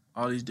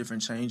all these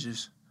different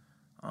changes.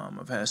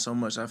 I've had so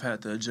much I've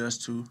had to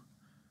adjust to.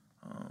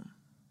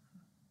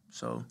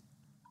 So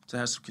to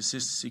have some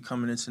consistency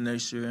coming into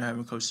next year and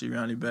having Coach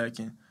Sirianni back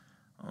and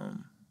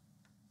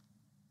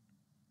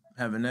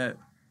having that,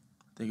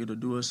 I think it'll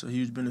do us a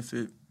huge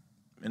benefit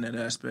in that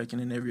aspect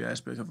and in every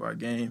aspect of our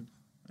game.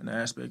 And that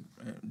aspect,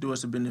 do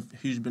us a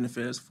huge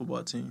benefit as a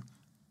football team.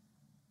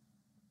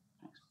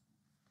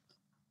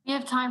 We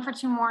have time for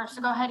 2 more,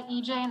 so go ahead,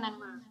 EJ, and then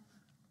Ruth.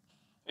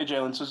 Hey,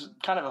 Jalen, so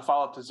kind of a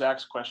follow-up to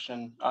Zach's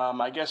question.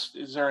 I guess,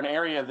 is there an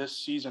area this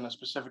season, a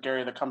specific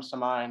area that comes to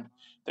mind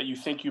that you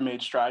think you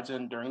made strides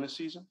in during the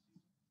season?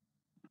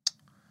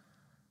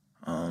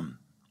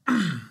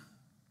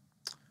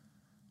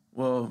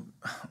 Well,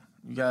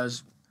 you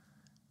guys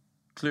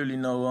clearly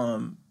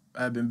know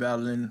I've been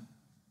battling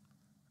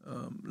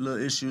little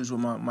issues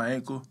with my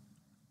ankle.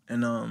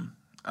 And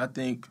I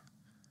think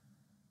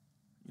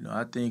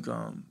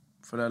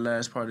for that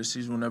last part of the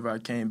season, whenever I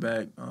came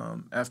back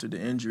after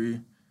the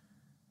injury,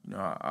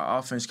 our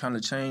offense kind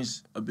of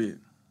changed a bit,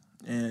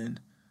 and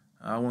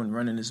I wasn't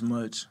running as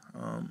much,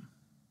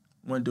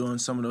 wasn't doing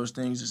some of those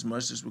things as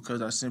much, just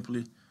because I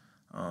simply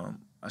I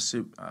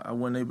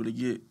wasn't able to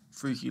get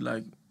freaky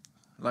like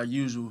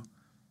usual.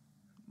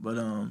 But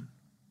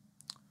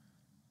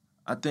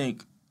I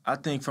think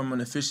from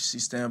an efficiency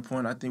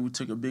standpoint, I think we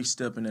took a big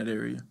step in that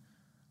area.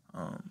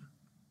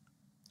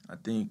 I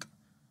think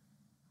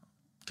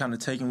kind of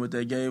taking what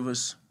they gave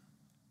us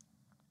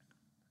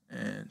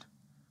and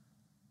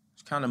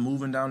kind of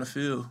moving down the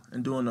field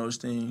and doing those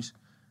things.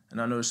 And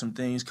I know there's some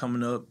things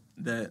coming up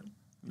that,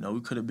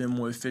 we could have been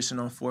more efficient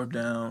on 4th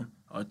down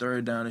or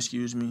 3rd down,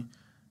 And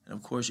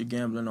of course, you're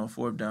gambling on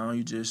 4th down.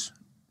 You're just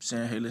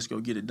saying, hey, let's go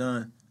get it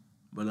done.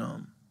 But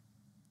I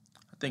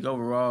think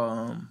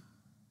overall,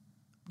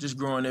 just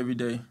growing every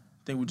day. I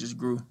think we just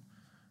grew.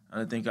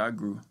 And I think I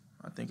grew.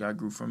 I think I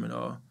grew from it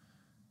all.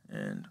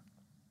 And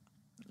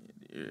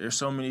there's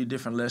so many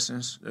different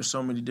lessons. There's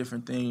so many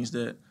different things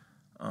that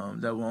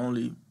will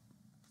only,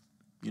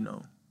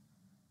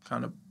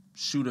 kind of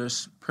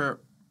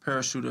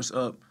parachute us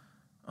up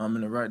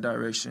in the right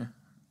direction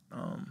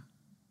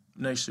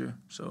next year.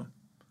 So.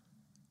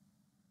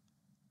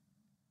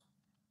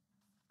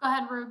 Go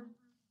ahead, Rube.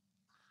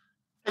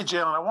 Hey,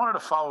 Jalen, I wanted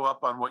to follow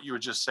up on what you were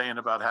just saying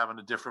about having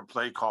a different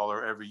play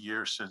caller every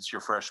year since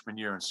your freshman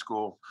year in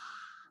school.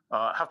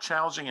 How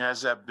challenging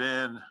has that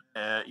been?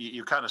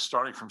 You're kind of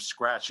starting from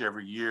scratch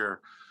every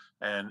year.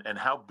 And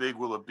how big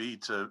will it be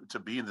to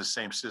be in the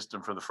same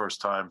system for the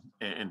first time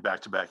in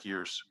back-to-back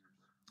years?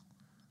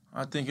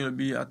 I think it'll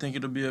be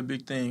a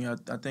big thing.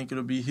 I think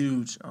it'll be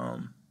huge.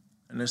 And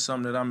it's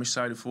something that I'm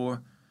excited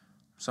for,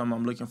 something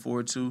I'm looking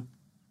forward to.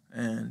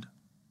 And,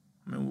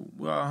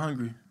 we're all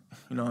hungry.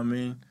 You know what I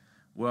mean?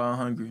 We're all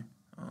hungry.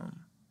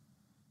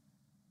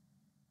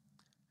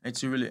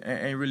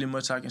 Ain't really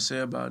much I can say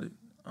about it.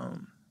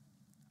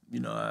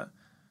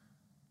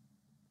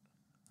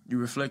 You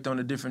reflect on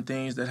the different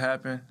things that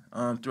happen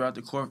throughout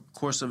the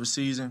course of a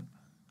season.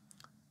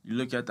 You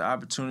look at the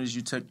opportunities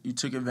you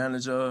took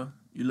advantage of.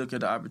 You look at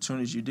the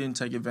opportunities you didn't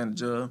take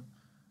advantage of,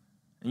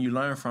 and you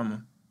learn from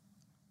them.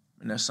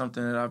 And that's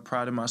something that I've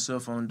prided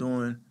myself on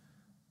doing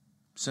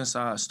since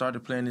I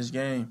started playing this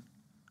game.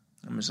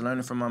 I'm just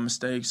learning from my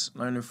mistakes,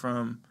 learning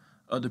from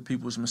other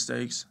people's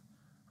mistakes,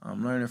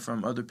 learning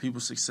from other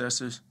people's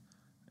successes,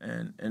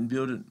 and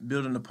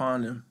building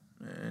upon them,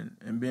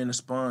 and being a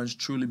sponge,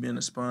 truly being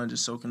a sponge,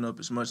 is soaking up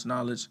as much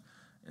knowledge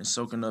and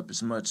soaking up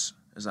as much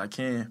as I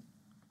can.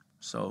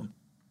 So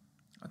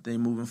I think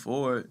moving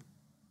forward,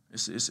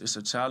 it's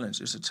a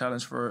challenge. It's a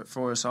challenge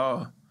for us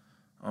all.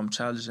 I'm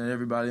challenging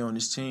everybody on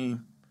this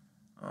team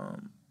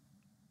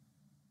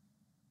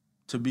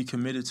to be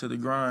committed to the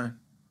grind,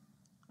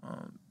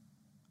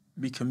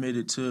 be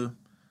committed to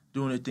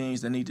doing the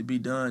things that need to be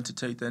done to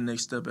take that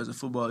next step as a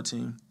football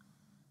team.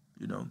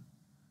 And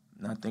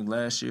I think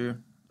last year,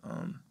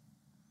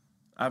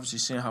 obviously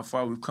seeing how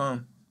far we've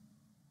come.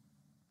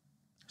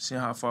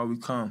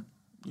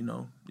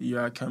 The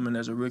year I come in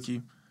as a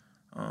rookie,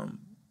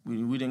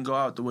 we didn't go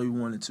out the way we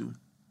wanted to,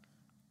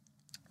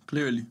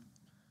 clearly.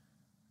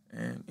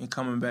 And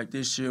coming back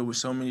this year with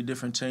so many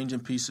different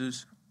changing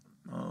pieces,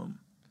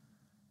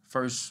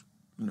 first,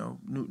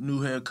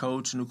 new head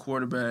coach, new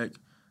quarterback,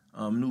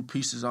 new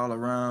pieces all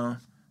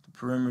around the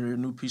perimeter,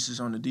 new pieces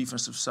on the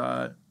defensive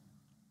side,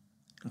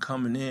 and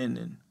coming in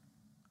and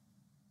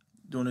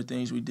doing the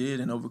things we did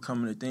and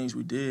overcoming the things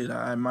we did.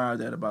 I admire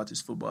that about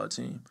this football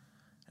team,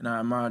 and I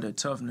admire that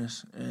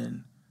toughness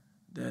and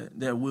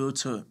that will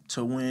to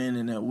win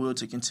and that will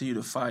to continue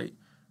to fight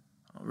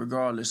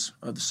regardless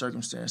of the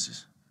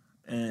circumstances.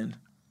 And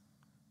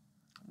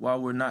while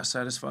we're not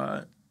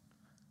satisfied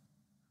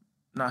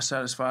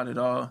at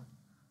all,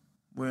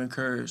 we're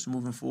encouraged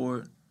moving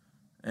forward,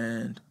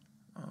 and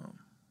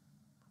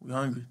we're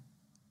hungry.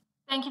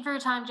 Thank you for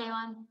your time,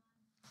 Jalen.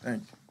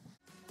 Thank you.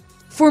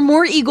 For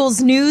more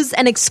Eagles news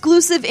and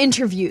exclusive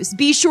interviews,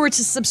 be sure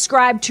to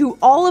subscribe to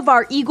all of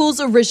our Eagles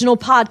original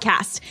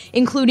podcasts,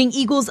 including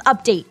Eagles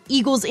Update,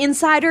 Eagles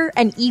Insider,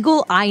 and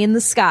Eagle Eye in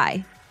the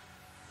Sky.